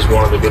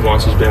one of the good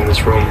ones. He's been in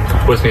this room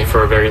with me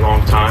for a very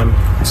long time.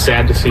 It's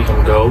sad to see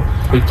him go.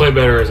 We play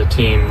better as a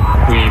team.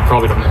 We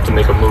probably don't have to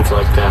make a move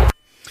like that.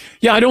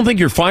 Yeah, I don't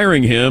think you're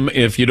firing him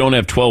if you don't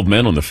have 12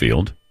 men on the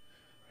field,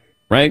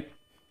 right?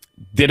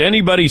 Did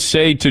anybody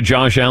say to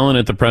Josh Allen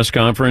at the press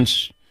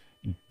conference,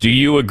 do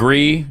you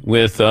agree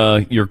with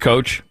your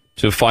coach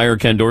to fire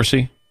Ken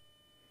Dorsey?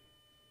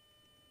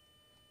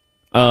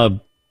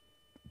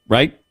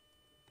 Right?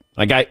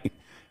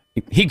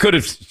 He could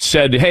have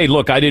said, hey,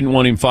 look, I didn't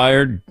want him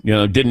fired,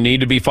 didn't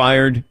need to be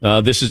fired.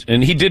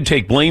 And he did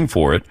take blame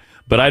for it,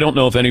 but I don't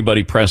know if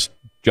anybody pressed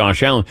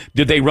Josh Allen.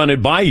 Did they run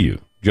it by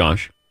you,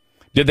 Josh?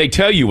 Did they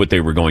tell you what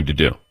they were going to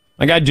do?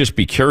 I'd just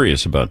be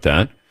curious about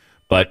that.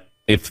 But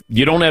if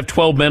you don't have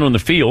 12 men on the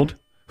field,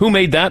 who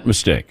made that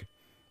mistake?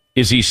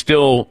 Is he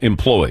still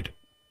employed?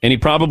 And he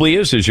probably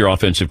is as your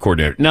offensive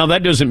coordinator. Now,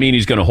 that doesn't mean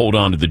he's going to hold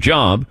on to the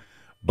job,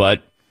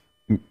 but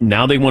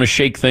now they want to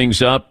shake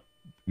things up.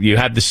 You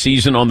have the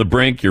season on the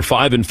brink. You're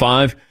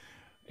 5-5.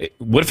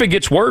 What if it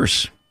gets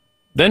worse?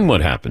 Then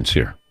what happens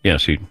here?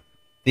 Yes,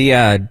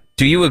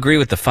 do you agree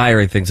with the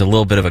firing thing's a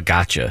little bit of a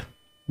gotcha?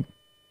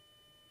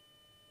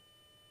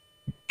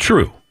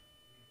 True.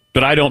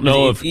 But I don't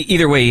know if...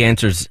 Either way he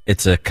answers,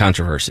 it's a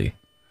controversy.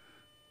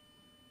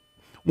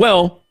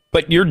 Well,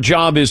 but your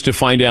job is to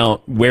find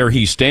out where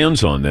he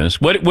stands on this.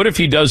 What if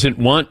he doesn't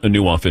want a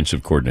new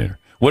offensive coordinator?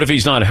 What if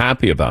he's not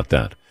happy about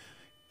that?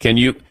 Can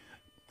you...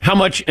 How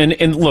much...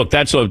 And look,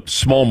 that's a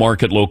small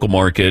market, local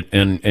market,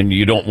 and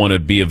you don't want to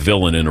be a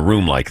villain in a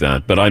room like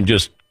that. But I'm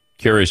just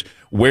curious,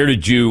 how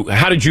did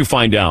you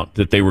find out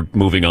that they were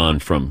moving on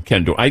from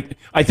Ken Dorsey?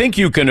 I think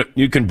you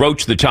can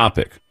broach the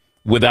topic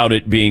without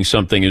it being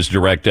something as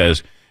direct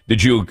as,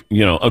 did you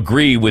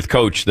agree with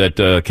Coach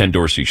that Ken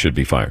Dorsey should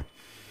be fired?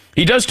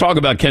 He does talk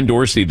about Ken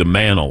Dorsey, the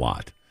man, a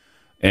lot.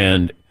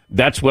 And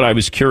that's what I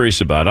was curious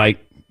about.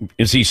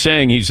 Is he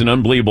saying he's an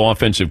unbelievable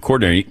offensive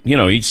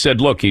coordinator? He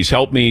said, look, he's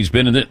helped me. He's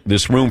been in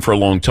this room for a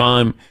long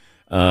time.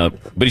 But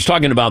he's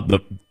talking about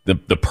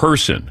the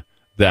person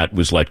that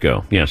was let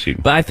go. Yes.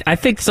 But I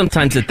think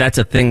sometimes that's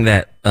a thing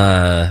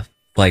that,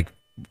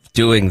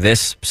 doing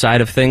this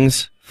side of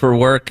things for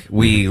work,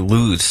 we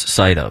lose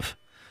sight of.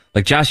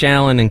 Like Josh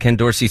Allen and Ken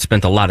Dorsey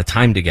spent a lot of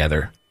time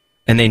together,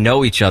 and they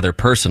know each other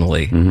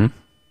personally. Mm-hmm.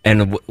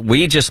 And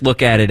we just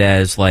look at it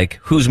as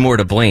who's more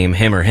to blame,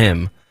 him or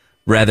him,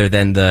 rather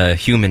than the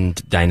human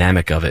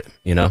dynamic of it.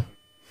 So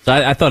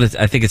I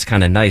think it's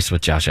kind of nice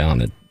what Josh Allen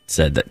had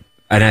said that,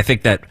 and I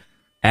think that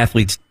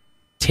athletes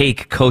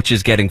take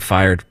coaches getting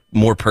fired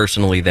more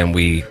personally than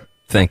we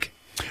think.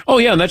 Oh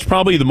yeah, and that's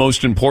probably the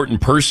most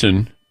important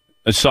person,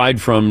 aside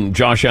from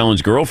Josh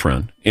Allen's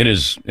girlfriend in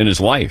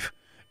his life,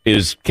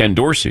 is Ken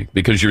Dorsey,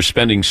 because you're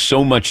spending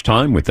so much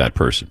time with that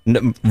person.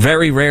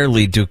 Very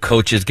rarely do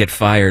coaches get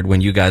fired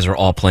when you guys are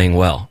all playing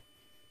well.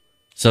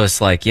 So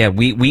it's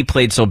we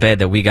played so bad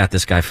that we got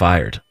this guy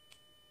fired.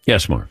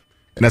 Yes, Marv.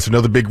 And that's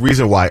another big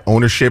reason why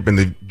ownership and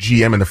the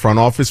GM in the front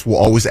office will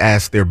always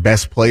ask their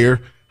best player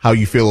how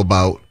you feel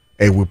about,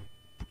 hey,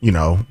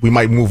 we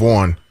might move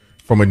on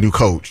from a new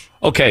coach.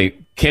 Okay,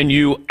 can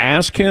you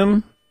ask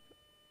him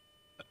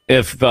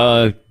if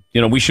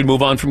we should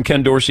move on from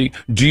Ken Dorsey?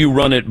 Do you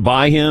run it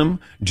by him?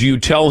 Do you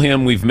tell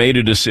him we've made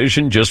a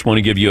decision, just want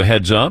to give you a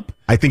heads up?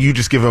 I think you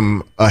just give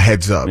him a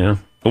heads up. Yeah.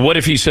 But what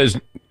if he says,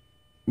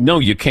 no,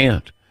 you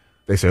can't?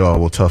 They say, oh,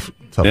 well, tough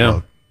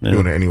luck.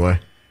 Doing it anyway.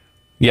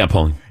 Yeah,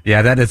 Paulie.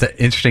 Yeah, that is an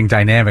interesting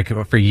dynamic.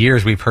 For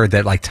years, we've heard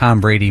that Tom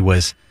Brady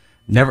was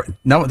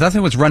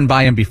nothing was run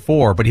by him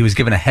before, but he was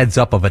given a heads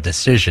up of a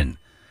decision,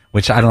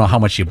 which I don't know how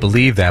much you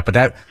believe that,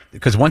 but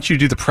because once you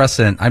do the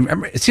precedent, I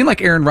remember it seemed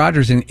like Aaron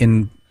Rodgers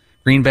in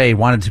Green Bay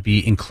wanted to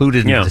be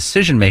included in the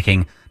decision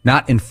making,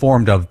 not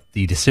informed of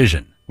the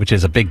decision, which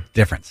is a big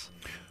difference.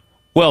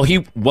 Well,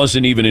 he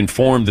wasn't even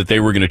informed that they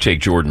were going to take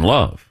Jordan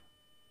Love.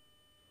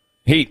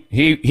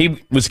 He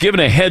was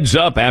given a heads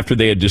up after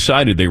they had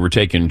decided they were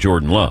taking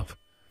Jordan Love.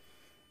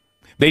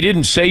 They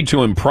didn't say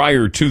to him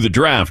prior to the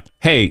draft,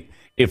 hey,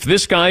 if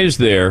this guy is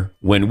there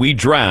when we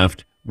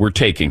draft, we're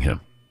taking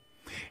him.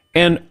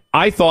 And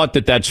I thought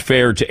that that's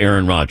fair to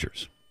Aaron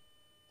Rodgers.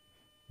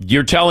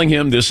 You're telling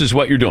him this is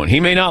what you're doing. He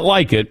may not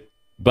like it,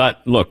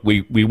 but look,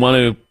 we want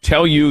to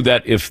tell you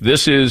that if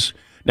this is...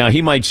 Now,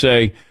 he might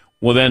say,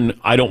 well, then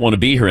I don't want to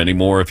be here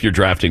anymore if you're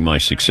drafting my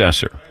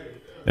successor.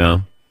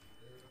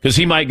 Because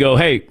he might go,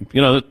 hey,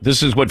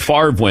 this is what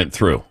Favre went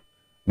through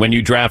when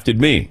you drafted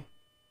me.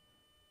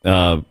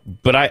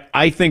 But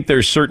I think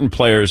there's certain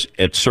players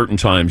at certain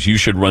times you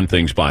should run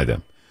things by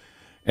them.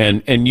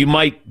 And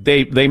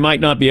they might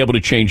not be able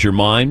to change your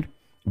mind,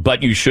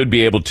 but you should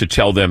be able to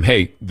tell them,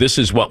 hey, this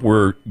is what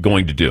we're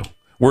going to do.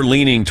 We're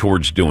leaning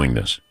towards doing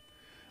this.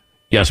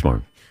 Yes,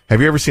 Mark. Have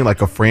you ever seen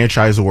like a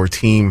franchise or a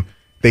team,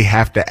 they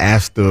have to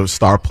ask the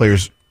star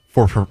players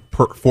for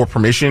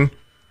permission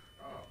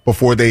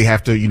before they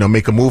have to,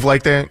 make a move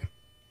like that?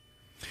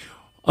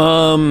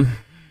 I'm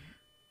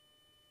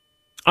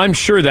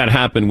sure that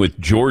happened with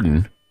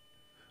Jordan.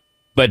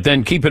 But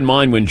then keep in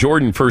mind, when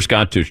Jordan first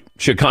got to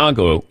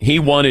Chicago, he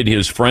wanted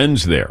his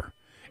friends there.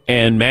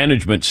 And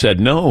management said,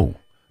 no,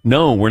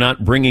 we're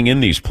not bringing in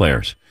these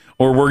players.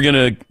 Or we're going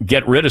to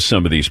get rid of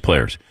some of these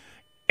players.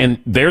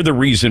 And they're the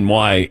reason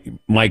why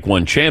Mike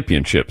won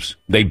championships.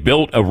 They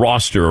built a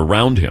roster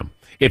around him.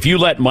 If you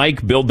let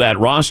Mike build that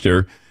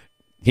roster,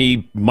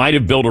 he might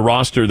have built a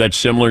roster that's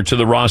similar to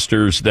the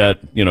rosters that,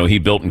 he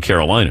built in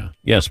Carolina.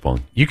 Yes, Paul.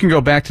 You can go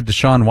back to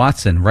Deshaun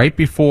Watson right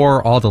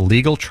before all the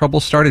legal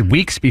trouble started,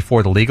 weeks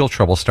before the legal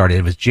trouble started.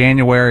 It was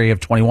January of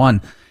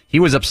 21.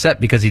 He was upset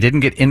because he didn't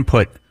get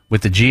input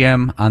with the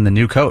GM on the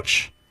new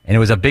coach. And it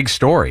was a big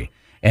story.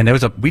 And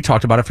we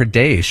talked about it for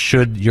days.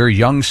 Should your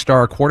young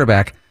star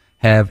quarterback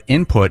have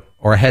input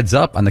or a heads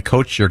up on the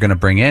coach you're going to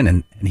bring in?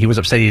 And he was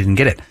upset he didn't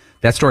get it.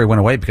 That story went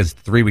away because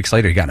 3 weeks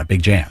later he got in a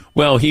big jam.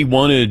 Well, he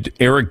wanted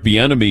Eric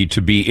Bieniemy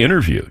to be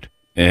interviewed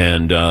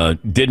and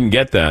didn't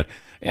get that.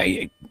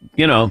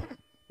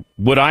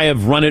 Would I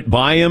have run it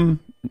by him?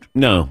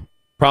 No,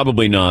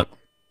 probably not.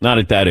 Not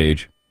at that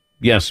age.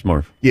 Yes,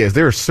 Marv. Yeah, is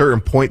there a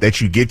certain point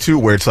that you get to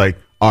where it's like,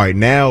 all right,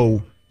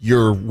 now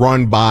you're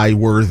run by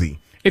worthy?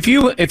 If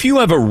you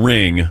have a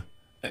ring,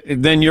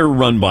 then you're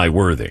run by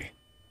worthy.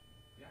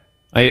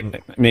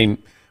 I mean,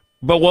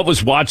 but what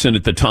was Watson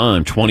at the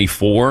time?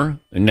 24,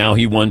 and now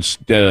he wants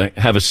to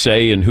have a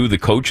say in who the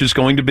coach is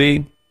going to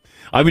be.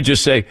 I would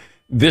just say,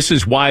 this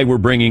is why we're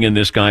bringing in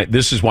this guy.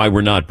 This is why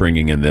we're not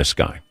bringing in this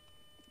guy.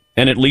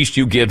 And at least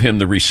you give him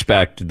the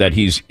respect that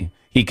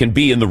he can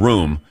be in the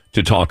room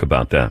to talk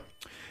about that.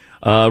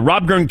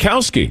 Rob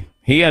Gronkowski,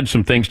 he had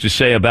some things to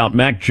say about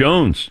Mac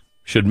Jones.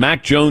 Should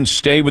Mac Jones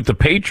stay with the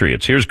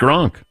Patriots? Here's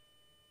Gronk.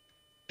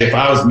 If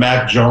I was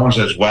Mac Jones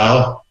as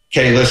well,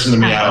 okay, listen to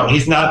me out.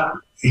 He's not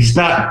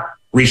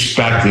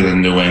respected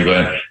in New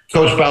England.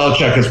 Coach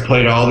Belichick has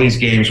played all these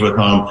games with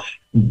him.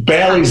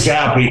 Bailey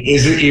Zappi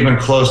isn't even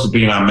close to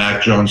being on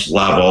Mac Jones'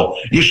 level.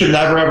 You should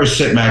never, ever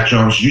sit Mac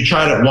Jones. You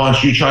tried it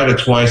once. You tried it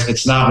twice.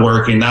 It's not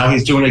working. Now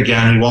he's doing it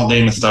again. He won't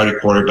name a starting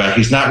quarterback.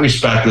 He's not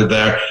respected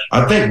there.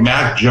 I think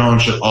Mac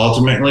Jones should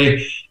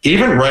ultimately,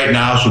 even right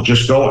now, should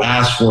just go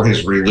ask for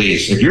his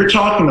release. If you're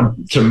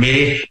talking to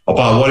me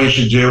about what he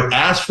should do,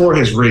 ask for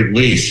his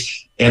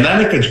release. And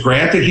then if it's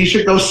granted, he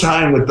should go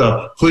sign with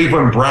the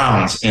Cleveland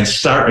Browns and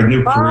start a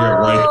new career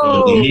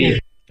right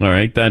there. All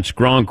right, that's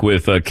Gronk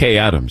with Kay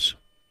Adams.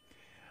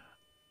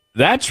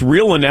 That's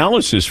real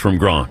analysis from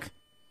Gronk.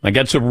 Like,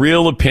 that's a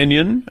real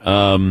opinion.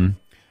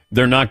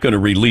 They're not going to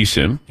release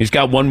him. He's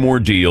got one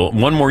more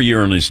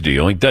year on his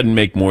deal. He doesn't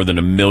make more than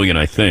 $1 million,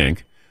 I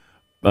think.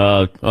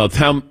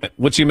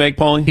 What's he make,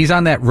 Paulie? He's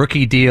on that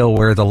rookie deal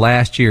where the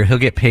last year he'll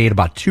get paid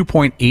about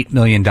 $2.8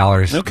 million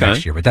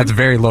next year, but that's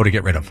very low to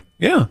get rid of.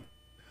 Yeah.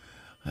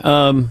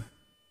 And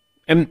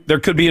there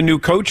could be a new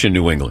coach in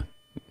New England.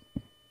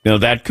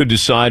 That could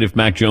decide if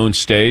Mac Jones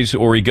stays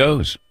or he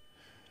goes.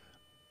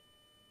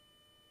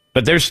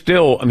 But there's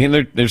still,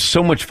 there's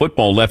so much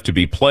football left to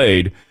be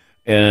played.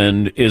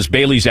 And is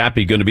Bailey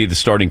Zappi going to be the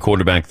starting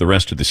quarterback the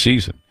rest of the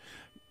season?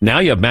 Now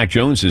you have Mac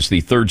Jones as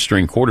the third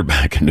string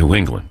quarterback in New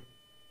England.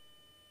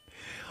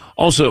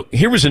 Also,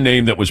 here was a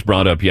name that was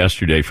brought up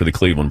yesterday for the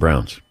Cleveland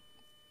Browns.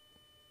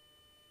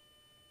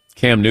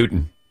 Cam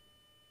Newton.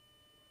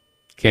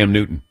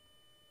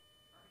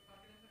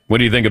 What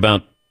do you think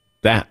about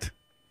that?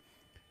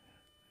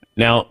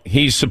 Now,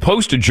 he's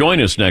supposed to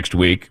join us next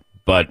week,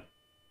 but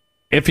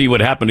if he would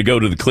happen to go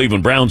to the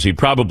Cleveland Browns, he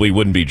probably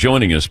wouldn't be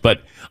joining us.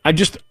 But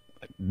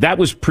that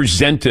was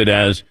presented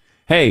as,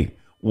 hey,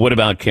 what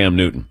about Cam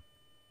Newton?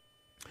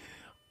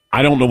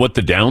 I don't know what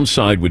the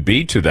downside would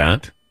be to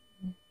that.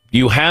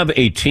 You have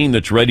a team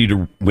that's ready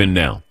to win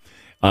now.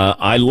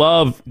 I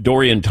love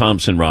Dorian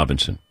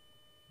Thompson-Robinson,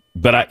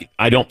 but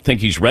I don't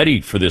think he's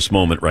ready for this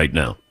moment right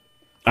now.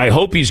 I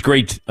hope he's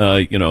great,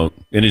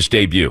 in his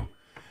debut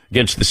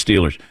against the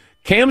Steelers.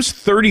 Cam's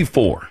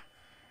 34.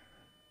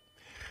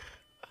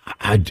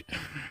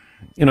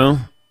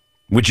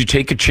 Would you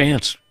take a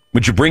chance?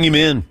 Would you bring him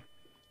in?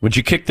 Would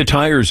you kick the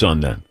tires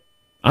on that?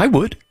 I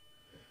would.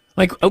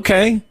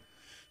 Okay,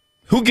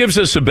 who gives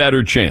us a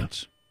better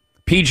chance?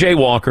 P.J.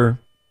 Walker,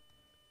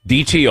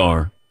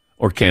 DTR,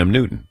 or Cam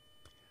Newton?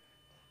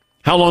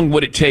 How long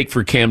would it take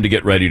for Cam to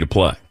get ready to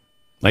play?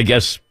 I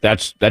guess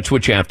that's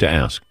what you have to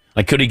ask.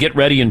 Could he get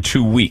ready in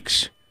 2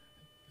 weeks?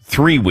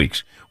 3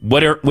 weeks?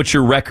 What's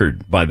your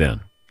record by then?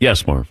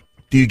 Yes, Marv.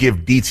 Do you give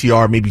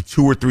DTR maybe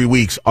 2 or 3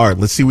 weeks? All right,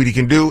 let's see what he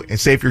can do. And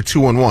say if you're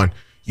 2-1,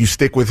 you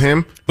stick with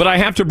him. But I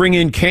have to bring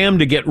in Cam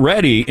to get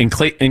ready in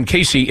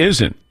case he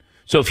isn't.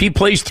 So if he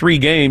plays 3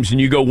 games and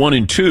you go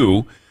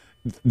 1-2,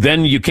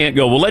 then you can't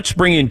go, well, let's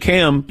bring in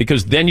Cam,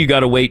 because then you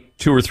got to wait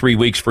 2 or 3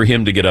 weeks for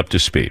him to get up to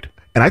speed.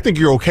 And I think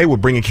you're okay with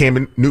bringing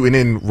Cam Newton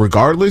in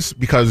regardless,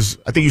 because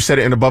I think you said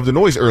it in Above the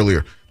Noise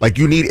earlier. Like,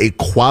 you need a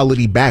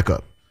quality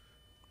backup.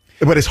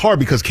 But it's hard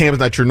because Cam's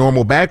not your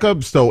normal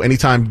backup, so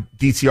anytime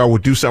DTR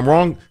would do something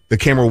wrong, the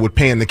camera would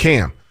pan the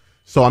Cam.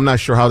 So I'm not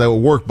sure how that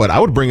would work, but I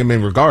would bring him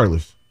in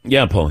regardless.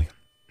 Yeah, Paulie.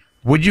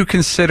 Would you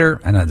consider,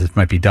 I know this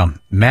might be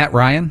dumb, Matt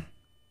Ryan?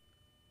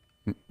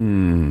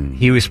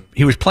 He was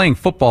playing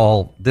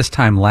football this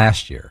time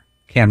last year.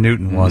 Cam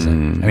Newton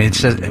wasn't. I mean,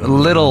 it's just a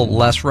little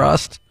less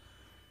rust.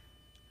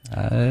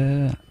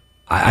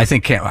 I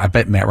think I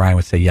bet Matt Ryan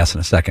would say yes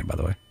in a second, by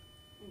the way.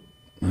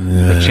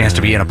 The chance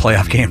to be in a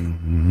playoff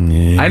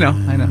game. I know.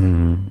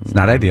 It's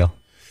not ideal.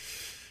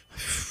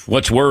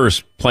 What's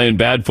worse, playing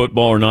bad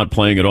football or not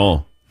playing at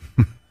all?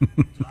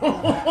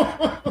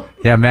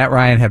 Yeah, Matt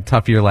Ryan had a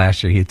tough year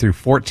last year. He threw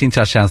 14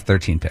 touchdowns,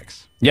 13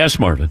 picks. Yes,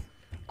 Marvin.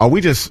 Are we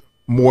just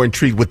more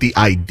intrigued with the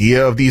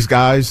idea of these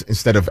guys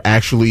instead of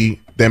actually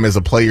them as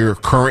a player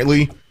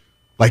currently?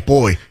 Like,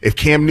 boy, if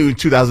Cam Newton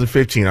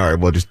 2015, all right,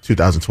 well, just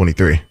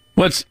 2023.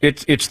 Well,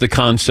 it's the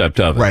concept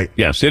of it. Right.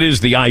 Yes, it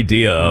is the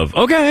idea of,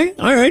 okay,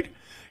 all right.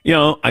 You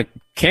know,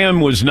 Cam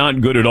was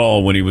not good at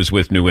all when he was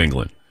with New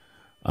England.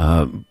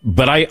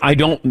 But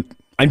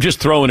I'm just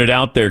throwing it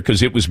out there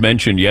because it was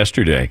mentioned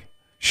yesterday.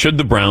 Should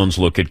the Browns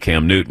look at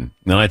Cam Newton?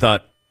 And I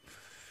thought,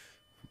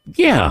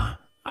 yeah,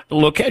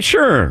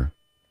 sure.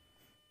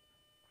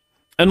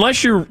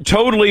 Unless you're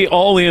totally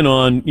all in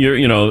on your,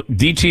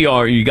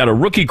 DTR, you got a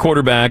rookie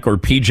quarterback or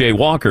PJ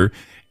Walker,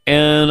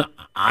 and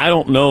I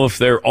don't know if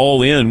they're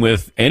all in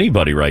with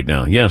anybody right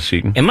now. Yes,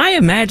 Eaton. Am I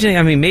imagining?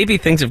 I mean, maybe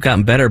things have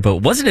gotten better, but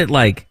wasn't it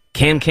like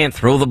Cam can't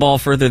throw the ball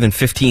further than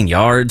 15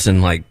 yards,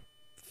 and like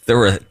there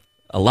were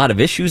a lot of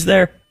issues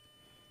there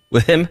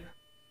with him?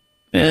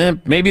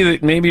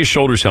 Maybe his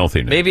shoulder's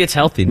healthy now. Maybe it's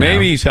healthy now.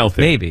 Maybe he's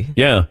healthy. Maybe.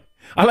 Yeah.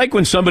 I like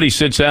when somebody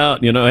sits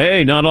out,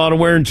 hey, not a lot of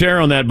wear and tear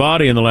on that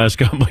body in the last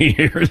couple of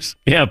years.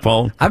 Yeah,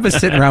 Paul. I've been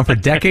sitting around for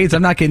decades.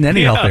 I'm not getting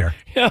any healthier.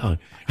 Yeah.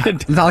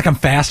 It's not like I'm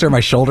faster.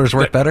 My shoulders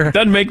work better.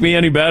 Doesn't make me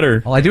any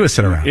better. All I do is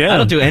sit around. Yeah. I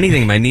don't do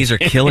anything. My knees are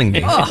killing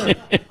me.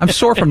 I'm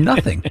sore from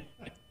nothing.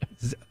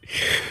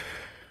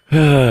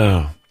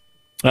 Sean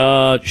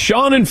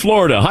in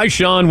Florida. Hi,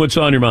 Sean. What's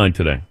on your mind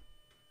today?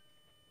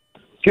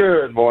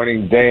 Good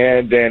morning,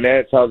 Dan.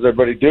 Danettes. How's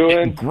everybody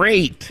doing?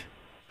 Great.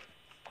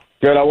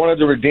 Good. I wanted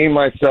to redeem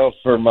myself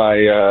for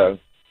my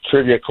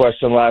trivia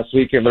question last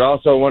weekend, but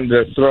also wanted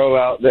to throw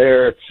out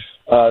there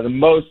the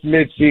most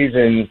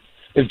midseason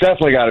is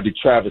definitely got to be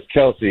Travis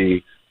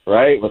Kelce,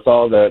 right? With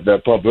all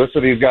the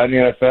publicity he's got in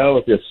the NFL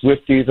with the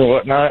Swifties and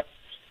whatnot.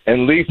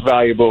 And least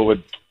valuable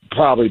would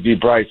probably be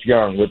Bryce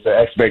Young with the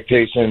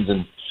expectations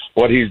and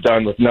what he's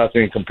done with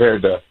nothing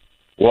compared to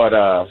what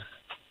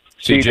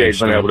CJ's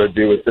been able to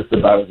do with just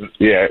about.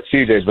 Yeah,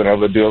 CJ's been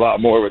able to do a lot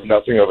more with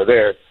nothing over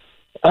there.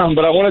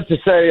 But I wanted to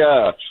say,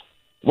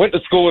 went to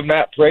school with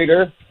Matt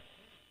Prater.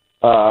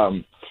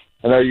 I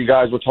know you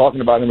guys were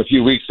talking about him a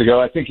few weeks ago.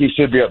 I think he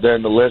should be up there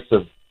in the list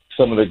of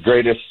some of the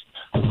greatest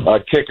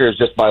kickers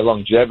just by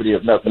longevity,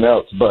 if nothing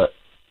else. But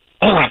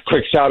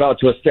quick shout-out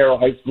to Estero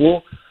High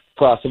School,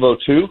 class of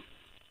 02.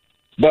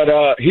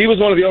 But he was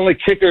one of the only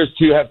kickers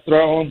to have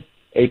thrown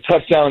a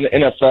touchdown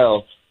in the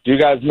NFL. Do you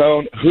guys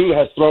know who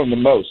has thrown the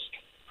most?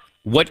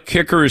 What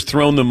kicker has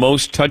thrown the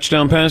most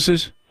touchdown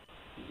passes?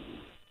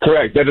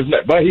 Correct. That is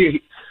not, but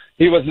he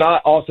was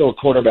not also a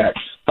quarterback.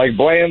 Like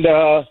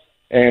Blanda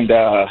and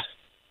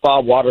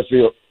Bob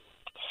Waterfield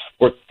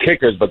were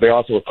kickers, but they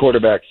also were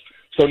quarterbacks.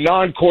 So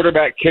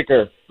non-quarterback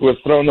kicker who has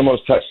thrown the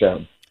most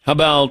touchdowns. How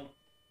about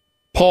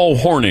Paul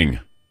Hornung?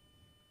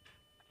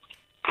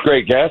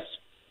 Great guess.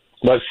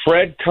 But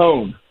Fred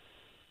Cohn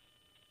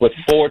with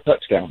 4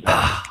 touchdowns.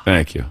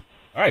 Thank you.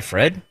 All right,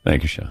 Fred.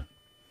 Thank you, Sean.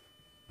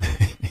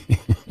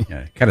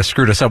 Yeah, kind of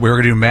screwed us up. We were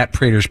going to do Matt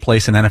Prater's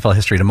place in NFL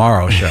history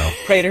tomorrow show.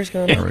 Prater's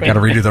going to. We got to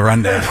redo the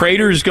rundown.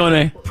 Prater's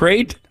going to.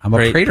 Prate? I'm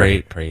a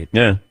Prater. Prate.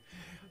 Yeah.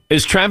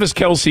 Is Travis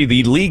Kelce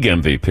the league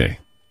MVP?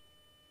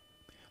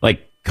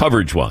 Like,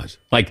 coverage-wise?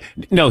 Like,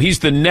 no, he's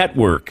the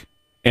network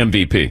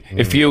MVP.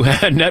 If you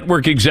had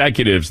network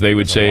executives, they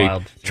would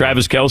say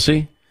Travis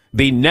Kelce,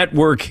 the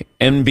network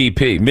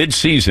MVP,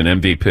 mid-season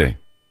MVP.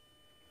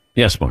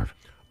 Yes, Marv.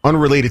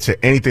 Unrelated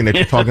to anything that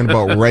you're talking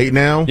about right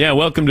now. Yeah,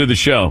 welcome to the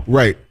show.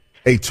 Right.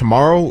 Hey,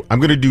 tomorrow I'm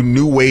going to do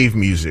new wave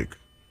music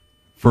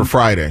for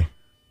Friday.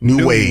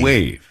 New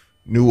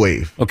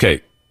wave.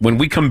 Okay, when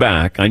we come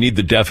back, I need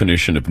the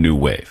definition of new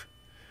wave.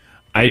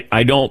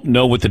 I don't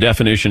know what the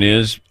definition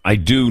is. I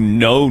do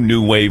know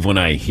new wave when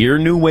I hear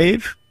new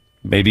wave.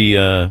 Maybe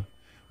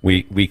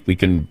we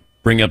can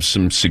bring up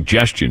some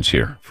suggestions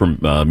here from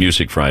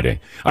Music Friday.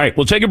 All right,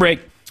 we'll take a break.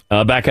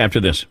 Back after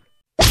this.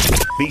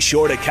 Be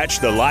sure to catch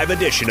the live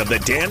edition of the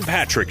Dan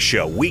Patrick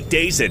Show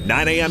weekdays at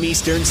 9 a.m.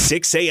 Eastern,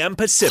 6 a.m.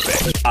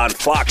 Pacific on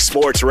Fox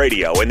Sports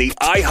Radio and the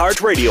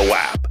iHeartRadio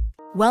app.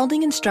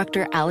 Welding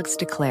instructor Alex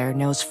DeClaire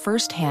knows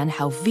firsthand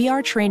how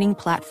VR training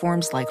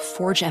platforms like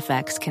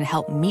ForgeFX can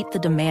help meet the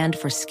demand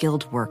for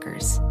skilled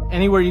workers.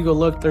 Anywhere you go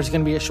look, there's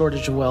going to be a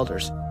shortage of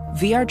welders.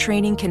 VR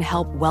training can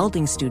help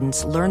welding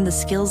students learn the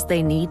skills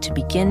they need to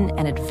begin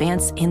and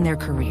advance in their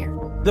career.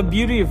 The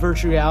beauty of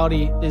virtual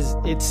reality is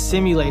it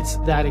simulates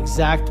that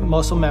exact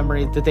muscle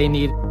memory that they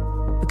need.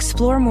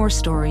 Explore more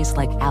stories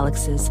like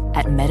Alex's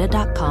at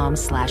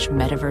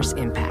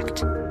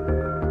meta.com/metaverseimpact.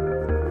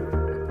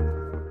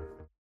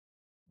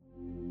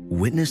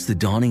 Witness the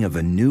dawning of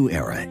a new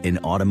era in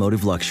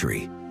automotive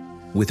luxury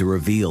with a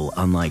reveal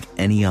unlike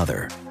any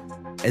other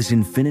as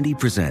Infiniti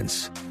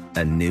presents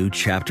a new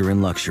chapter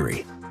in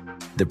luxury,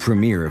 the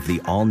premiere of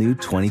the all-new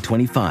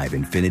 2025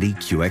 Infiniti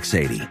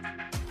QX80.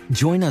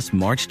 Join us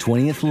March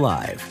 20th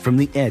live from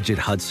the Edge at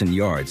Hudson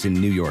Yards in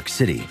New York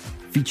City,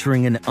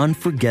 featuring an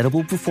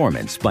unforgettable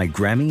performance by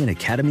Grammy and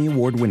Academy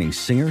Award-winning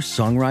singer,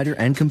 songwriter,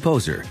 and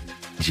composer,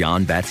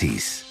 Jon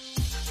Batiste.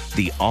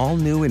 The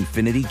all-new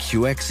Infiniti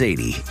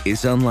QX80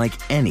 is unlike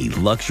any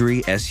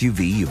luxury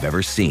SUV you've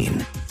ever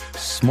seen.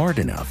 Smart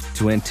enough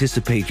to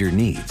anticipate your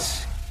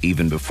needs,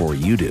 even before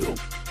you do.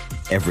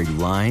 Every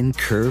line,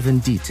 curve,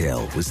 and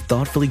detail was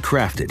thoughtfully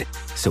crafted,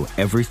 so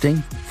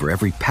everything for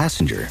every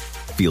passenger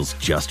feels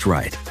just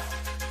right.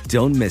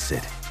 Don't miss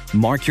it.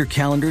 Mark your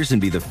calendars and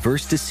be the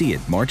first to see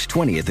it March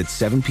 20th at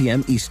 7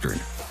 p.m. Eastern,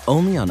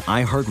 only on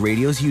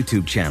iHeartRadio's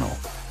YouTube channel.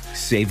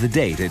 Save the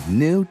date at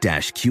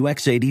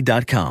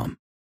new-QX80.com.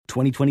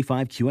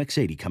 2025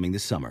 QX80 coming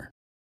this summer.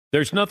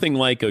 There's nothing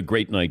like a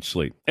great night's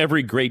sleep.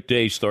 Every great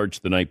day starts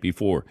the night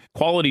before.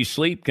 Quality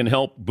sleep can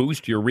help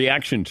boost your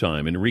reaction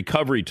time and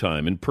recovery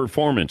time and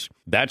performance.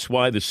 That's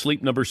why the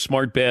Sleep Number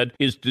Smart Bed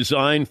is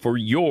designed for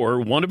your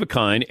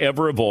one-of-a-kind,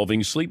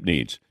 ever-evolving sleep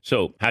needs.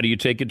 So how do you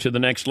take it to the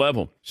next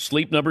level?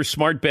 Sleep Number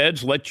Smart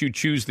Beds let you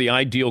choose the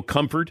ideal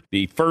comfort,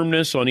 the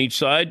firmness on each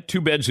side.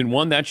 2 beds in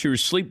one, that's your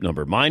sleep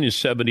number. Mine is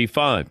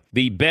 75.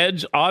 The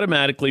beds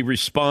automatically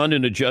respond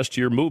and adjust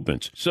to your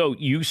movements, so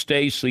you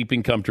stay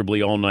sleeping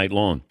comfortably all night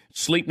long.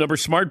 Sleep Number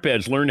Smart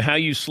Beds learn how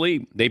you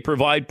sleep. They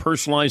provide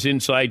personalized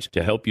insights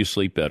to help you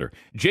sleep better.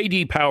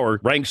 J.D. Power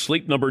ranks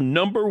Sleep Number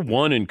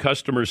 #1 in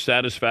customer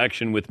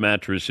satisfaction with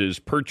mattresses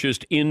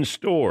purchased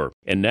in-store.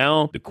 And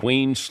now, the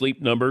Queen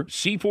Sleep Number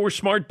C4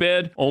 Smart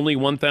Bed, only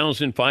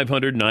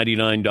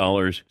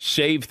 $1,599.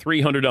 Save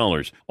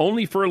 $300,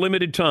 only for a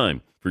limited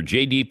time. For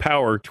J.D.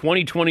 Power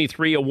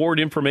 2023 award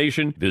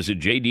information, visit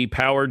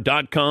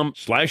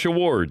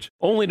jdpower.com/awards.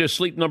 Only to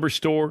Sleep Number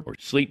store or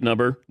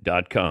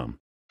sleepnumber.com.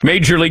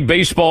 Major League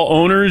Baseball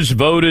owners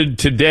voted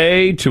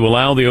today to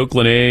allow the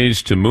Oakland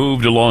A's to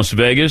move to Las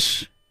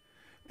Vegas,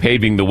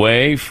 paving the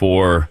way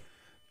for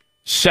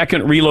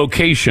second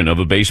relocation of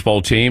a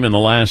baseball team in the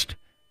last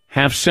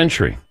half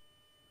century.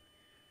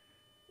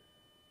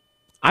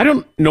 I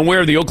don't know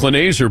where the Oakland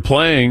A's are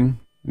playing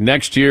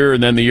next year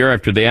and then the year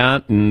after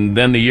that and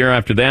then the year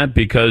after that,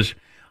 because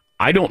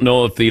I don't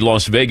know if the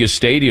Las Vegas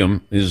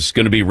Stadium is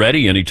going to be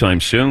ready anytime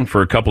soon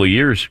for a couple of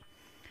years.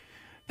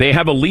 They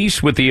have a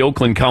lease with the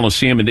Oakland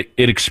Coliseum, and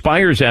it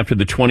expires after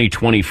the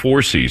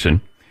 2024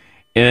 season,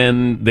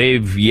 and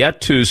they've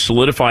yet to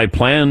solidify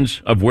plans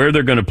of where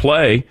they're going to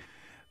play.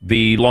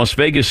 The Las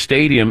Vegas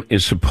Stadium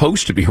is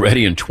supposed to be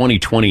ready in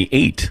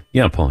 2028.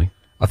 Yeah, Paulie.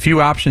 A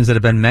few options that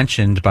have been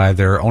mentioned by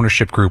their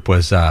ownership group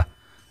was the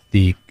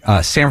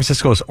San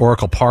Francisco's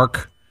Oracle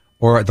Park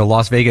or the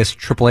Las Vegas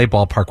AAA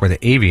ballpark where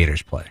the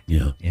Aviators play.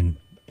 Yeah, down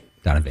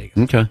in Vegas.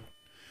 Okay.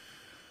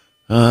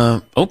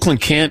 Oakland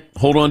can't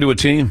hold on to a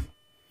team.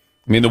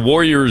 I mean, the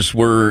Warriors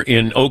were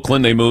in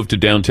Oakland. They moved to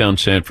downtown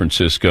San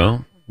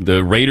Francisco.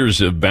 The Raiders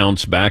have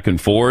bounced back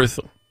and forth.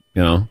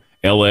 You know,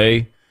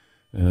 L.A.,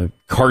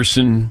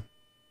 Carson.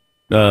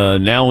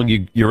 Now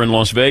you're in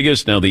Las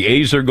Vegas. Now the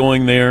A's are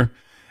going there.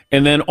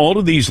 And then all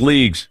of these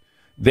leagues,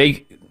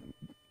 they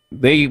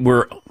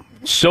were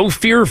so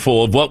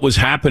fearful of what was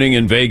happening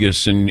in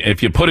Vegas. And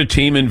if you put a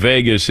team in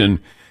Vegas, and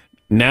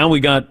now we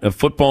got a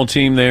football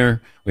team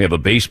there. We have a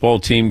baseball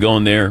team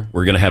going there.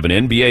 We're going to have an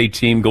NBA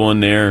team going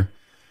there.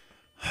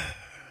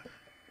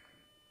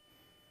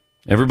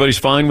 Everybody's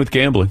fine with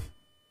gambling,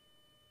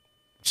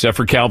 except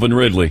for Calvin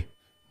Ridley.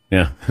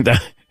 Yeah, they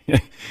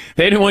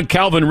didn't want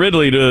Calvin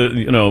Ridley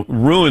to,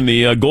 ruin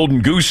the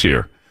golden goose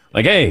here.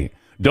 Like, hey,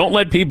 don't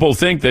let people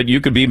think that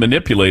you could be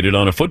manipulated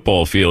on a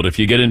football field if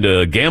you get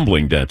into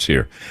gambling debts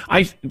here.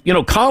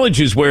 College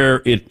is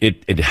where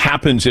it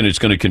happens, and it's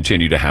going to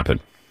continue to happen.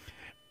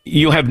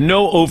 You have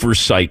no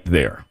oversight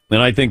there,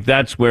 and I think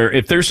that's where,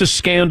 if there's a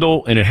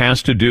scandal and it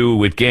has to do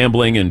with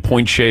gambling and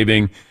point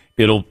shaving,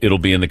 it'll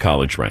be in the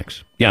college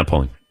ranks. Yeah,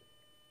 Pauline.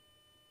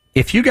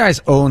 If you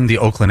guys own the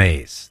Oakland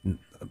A's,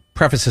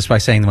 preface this by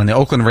saying when the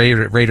Oakland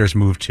Raiders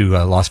moved to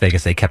Las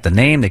Vegas, they kept the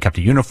name, they kept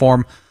the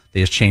uniform,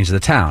 they just changed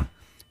the town.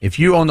 If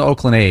you own the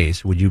Oakland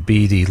A's, would you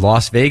be the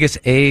Las Vegas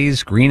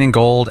A's, green and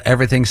gold,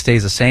 everything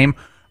stays the same,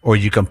 or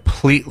you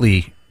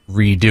completely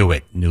redo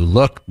it? New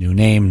look, new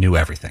name, new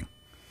everything.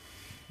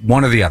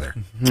 One or the other.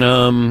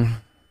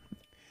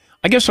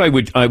 I guess I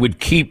would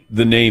keep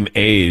the name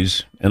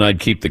A's, and I'd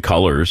keep the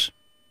colors.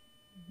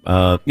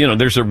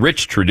 There's a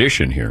rich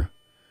tradition here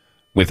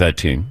with that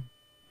team.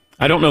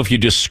 I don't know if you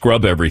just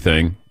scrub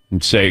everything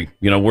and say,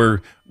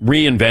 we're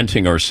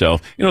reinventing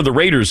ourselves. The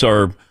Raiders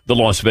are the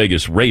Las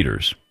Vegas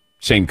Raiders.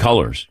 Same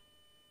colors,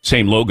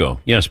 same logo.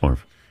 Yes,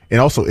 Marv. And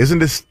also, isn't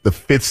this the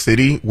fifth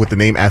city with the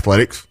name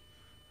Athletics?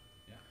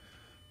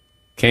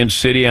 Kansas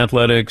City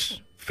Athletics,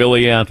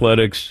 Philly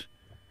Athletics,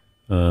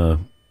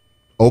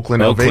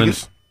 Oakland,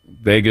 Vegas.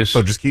 Vegas.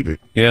 So just keep it.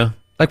 Yeah.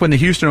 Like when the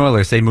Houston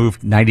Oilers, they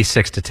moved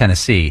 96 to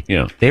Tennessee.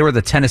 Yeah. They were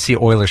the Tennessee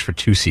Oilers for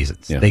 2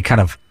 seasons. Yeah. They kind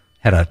of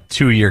had a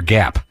 2-year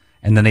gap,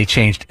 and then they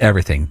changed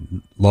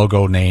everything.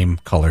 Logo, name,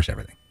 colors,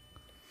 everything.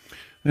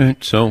 All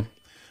right, so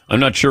I'm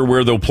not sure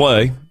where they'll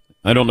play.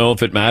 I don't know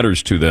if it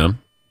matters to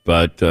them,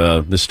 but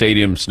the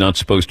stadium's not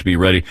supposed to be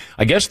ready.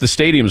 I guess the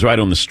stadium's right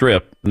on the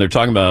Strip, and they're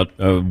talking about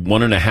a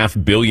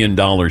 $1.5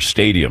 billion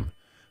stadium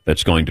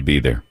that's going to be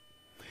there.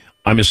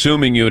 I'm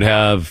assuming you would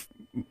have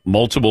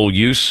multiple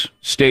use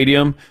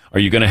stadium. Are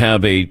you going to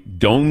have a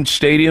domed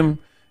stadium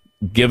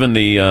given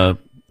the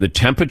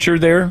temperature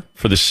there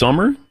for the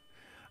summer?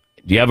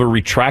 Do you have a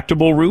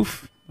retractable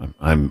roof?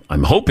 I'm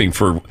hoping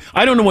for.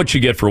 I don't know what you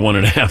get for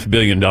 $1.5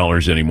 billion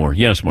anymore.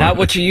 Yes, Mark. Not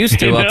what you used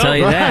to. I'll tell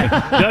you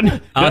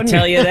that. I'll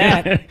tell you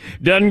that.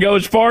 Doesn't go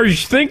as far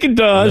as you think it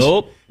does.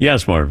 Nope.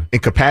 Yes, Marvin.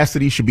 And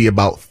capacity should be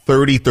about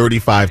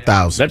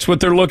 35,000. That's what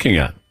they're looking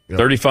at.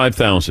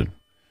 35,000.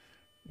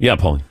 Yeah,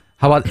 Paulie.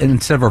 How about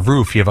instead of a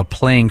roof, you have a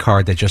playing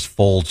card that just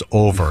folds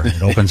over.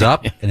 It opens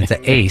up, and it's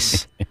an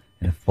ace,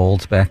 and it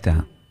folds back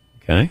down.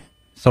 Okay.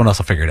 Someone else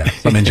will figure it out.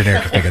 Some engineer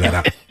can figure that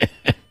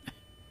out.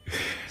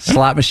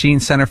 Slot machine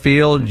center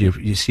field.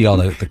 You see all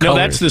the colors. No,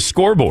 that's the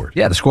scoreboard.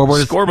 Yeah, the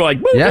scoreboard. Scoreboard like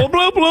bloop,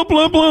 bloop,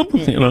 bloop, bloop,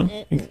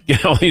 bloop.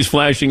 Get all these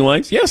flashing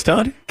lights. Yes,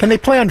 Todd. Can they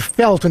play on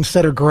felt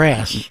instead of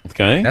grass?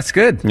 Okay. That's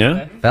good.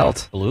 Yeah.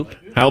 Felt. Bloop.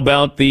 How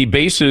about the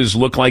bases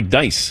look like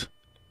dice?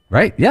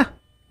 Right. Yeah.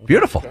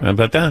 Beautiful. How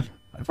about that?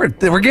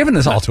 We're giving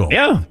this all to them.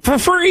 Yeah, for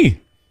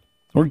free.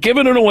 We're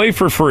giving it away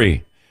for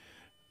free.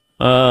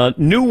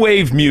 New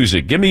wave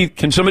music.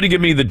 Can somebody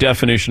give me the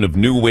definition of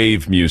new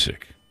wave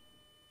music?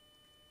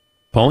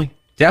 Paulie?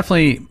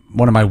 Definitely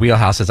one of my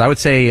wheelhouses. I would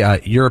say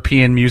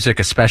European music,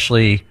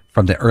 especially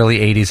from the early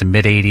 80s and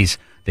mid 80s.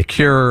 The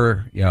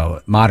Cure,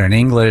 Modern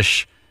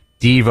English,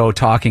 Devo,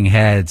 Talking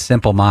Heads,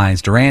 Simple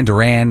Minds. Duran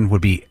Duran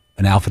would be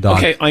an alpha dog.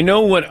 Okay, I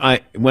know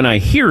when I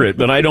hear it,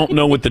 but I don't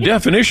know what the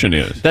definition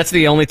is. That's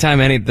the only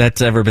time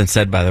that's ever been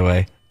said, by the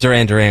way.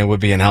 Duran Duran would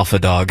be an alpha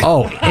dog.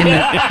 Oh,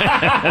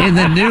 in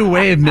the new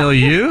wave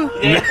milieu,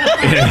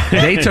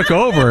 they took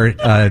over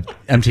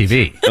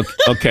MTV.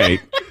 Okay.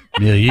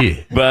 Milieu.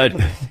 But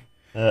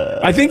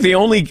I think the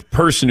only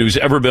person who's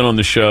ever been on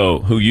the show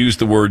who used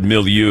the word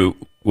milieu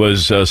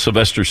was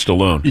Sylvester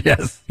Stallone.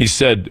 Yes. He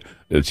said,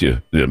 it's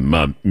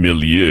my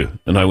milieu.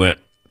 And I went,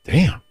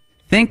 damn.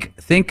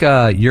 Think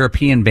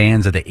European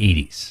bands of the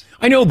 80s.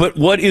 I know, but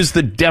what is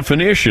the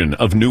definition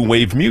of new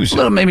wave music?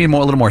 A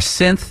little more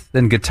synth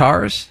than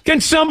guitars.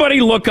 Can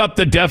somebody look up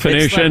the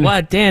definition? It's like,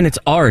 what, Dan? It's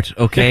art,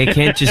 okay? It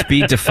can't just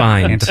be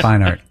defined. Can't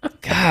define art.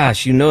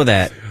 Gosh, you know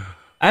that.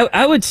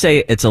 I would say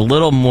it's a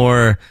little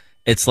more.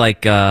 It's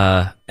like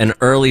an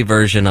early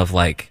version of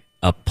like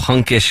a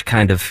punkish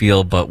kind of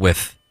feel, but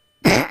with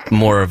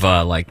more of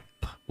a like.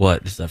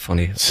 What is that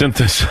funny?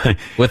 Synthesis.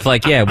 With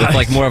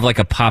more of like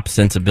a pop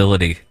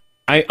sensibility.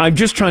 I'm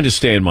just trying to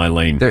stay in my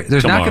lane.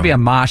 There's not going to be a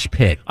mosh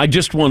pit. I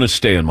just want to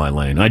stay in my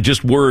lane. I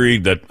just worry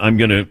that I'm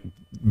going to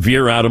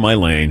veer out of my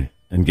lane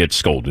and get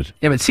scolded.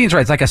 Yeah, but it seems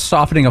right. It's like a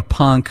softening of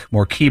punk,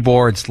 more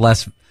keyboards,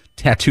 less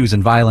tattoos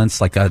and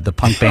violence, like the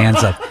punk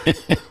bands.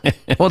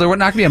 Well, there would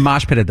not going to be a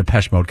mosh pit at the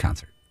Depeche Mode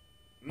concert.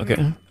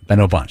 Okay. Then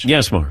no bunch.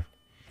 Yes, Mark.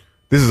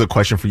 This is a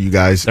question for you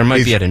guys. There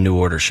might be at a New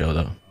Order show,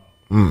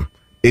 though.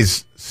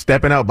 Is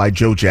Steppin' Out by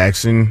Joe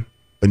Jackson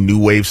a new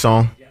wave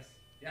song?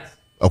 Yes.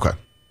 Okay.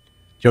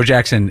 Joe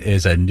Jackson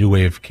is a new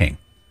wave king.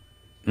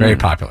 Very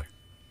popular.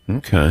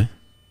 Okay.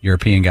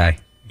 European guy.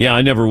 Yeah,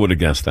 I never would have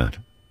guessed that.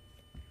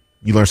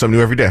 You learn something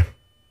new every day.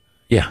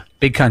 Yeah.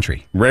 Big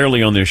country.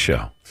 Rarely on this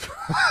show.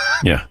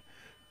 Yeah.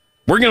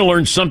 We're going to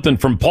learn something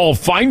from Paul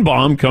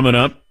Feinbaum coming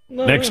up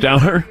next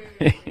hour.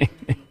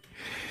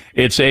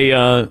 It's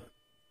a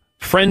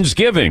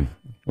Friendsgiving.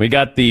 We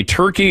got the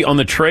turkey on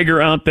the Traeger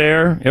out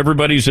there.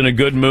 Everybody's in a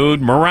good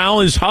mood.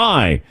 Morale is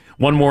high.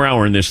 One more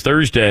hour on this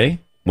Thursday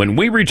when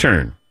we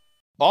return.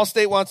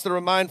 Allstate wants to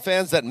remind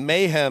fans that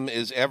mayhem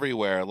is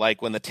everywhere,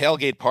 like when the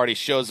tailgate party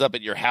shows up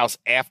at your house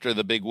after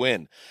the big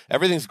win.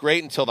 Everything's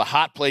great until the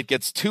hot plate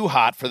gets too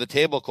hot for the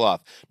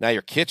tablecloth. Now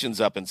your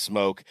kitchen's up in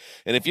smoke.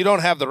 And if you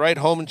don't have the right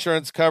home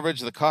insurance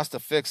coverage, the cost to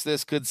fix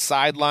this could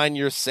sideline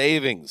your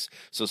savings.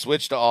 So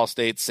switch to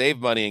Allstate,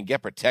 save money, and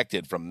get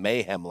protected from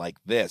mayhem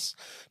like this.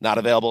 Not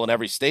available in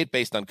every state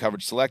based on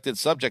coverage selected,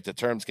 subject to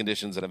terms,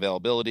 conditions, and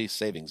availability.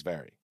 Savings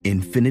vary.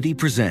 Infiniti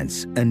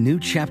presents a new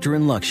chapter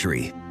in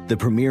luxury, the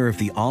premiere of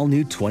the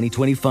all-new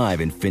 2025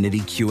 Infiniti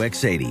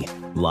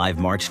QX80, live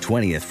March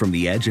 20th from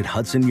the Edge at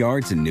Hudson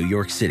Yards in New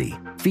York City,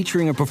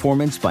 Featuring a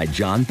performance by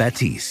John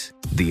Batiste.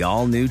 The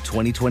all-new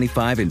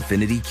 2025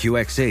 Infiniti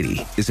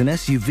QX80 is an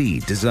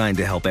SUV designed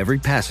to help every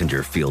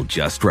passenger feel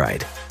just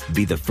right.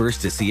 Be the first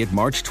to see it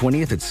March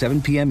 20th at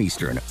 7 p.m.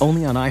 Eastern,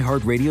 only on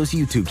iHeartRadio's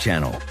YouTube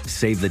channel.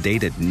 Save the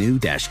date at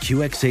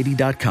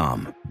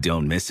new-QX80.com.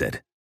 Don't miss it.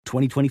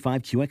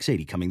 2025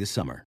 QX80 coming this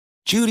summer.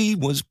 Judy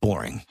was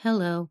boring.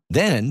 Hello.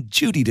 Then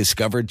Judy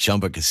discovered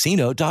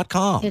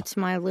ChumbaCasino.com. It's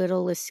my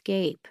little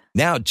escape.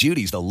 Now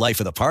Judy's the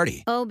life of the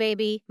party. Oh,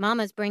 baby,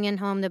 mama's bringing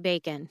home the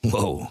bacon.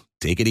 Whoa,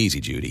 take it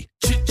easy, Judy.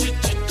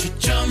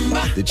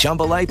 The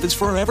Chumba life is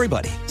for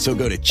everybody. So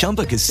go to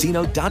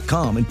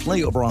ChumbaCasino.com and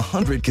play over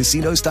 100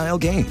 casino-style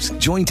games.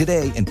 Join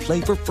today and play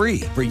for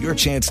free for your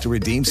chance to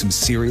redeem some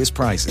serious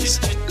prizes.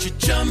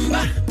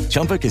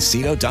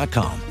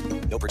 ChumbaCasino.com.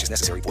 No purchase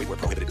necessary. Void where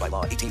prohibited by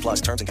law.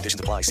 18+ terms and conditions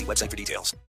apply. See website for details.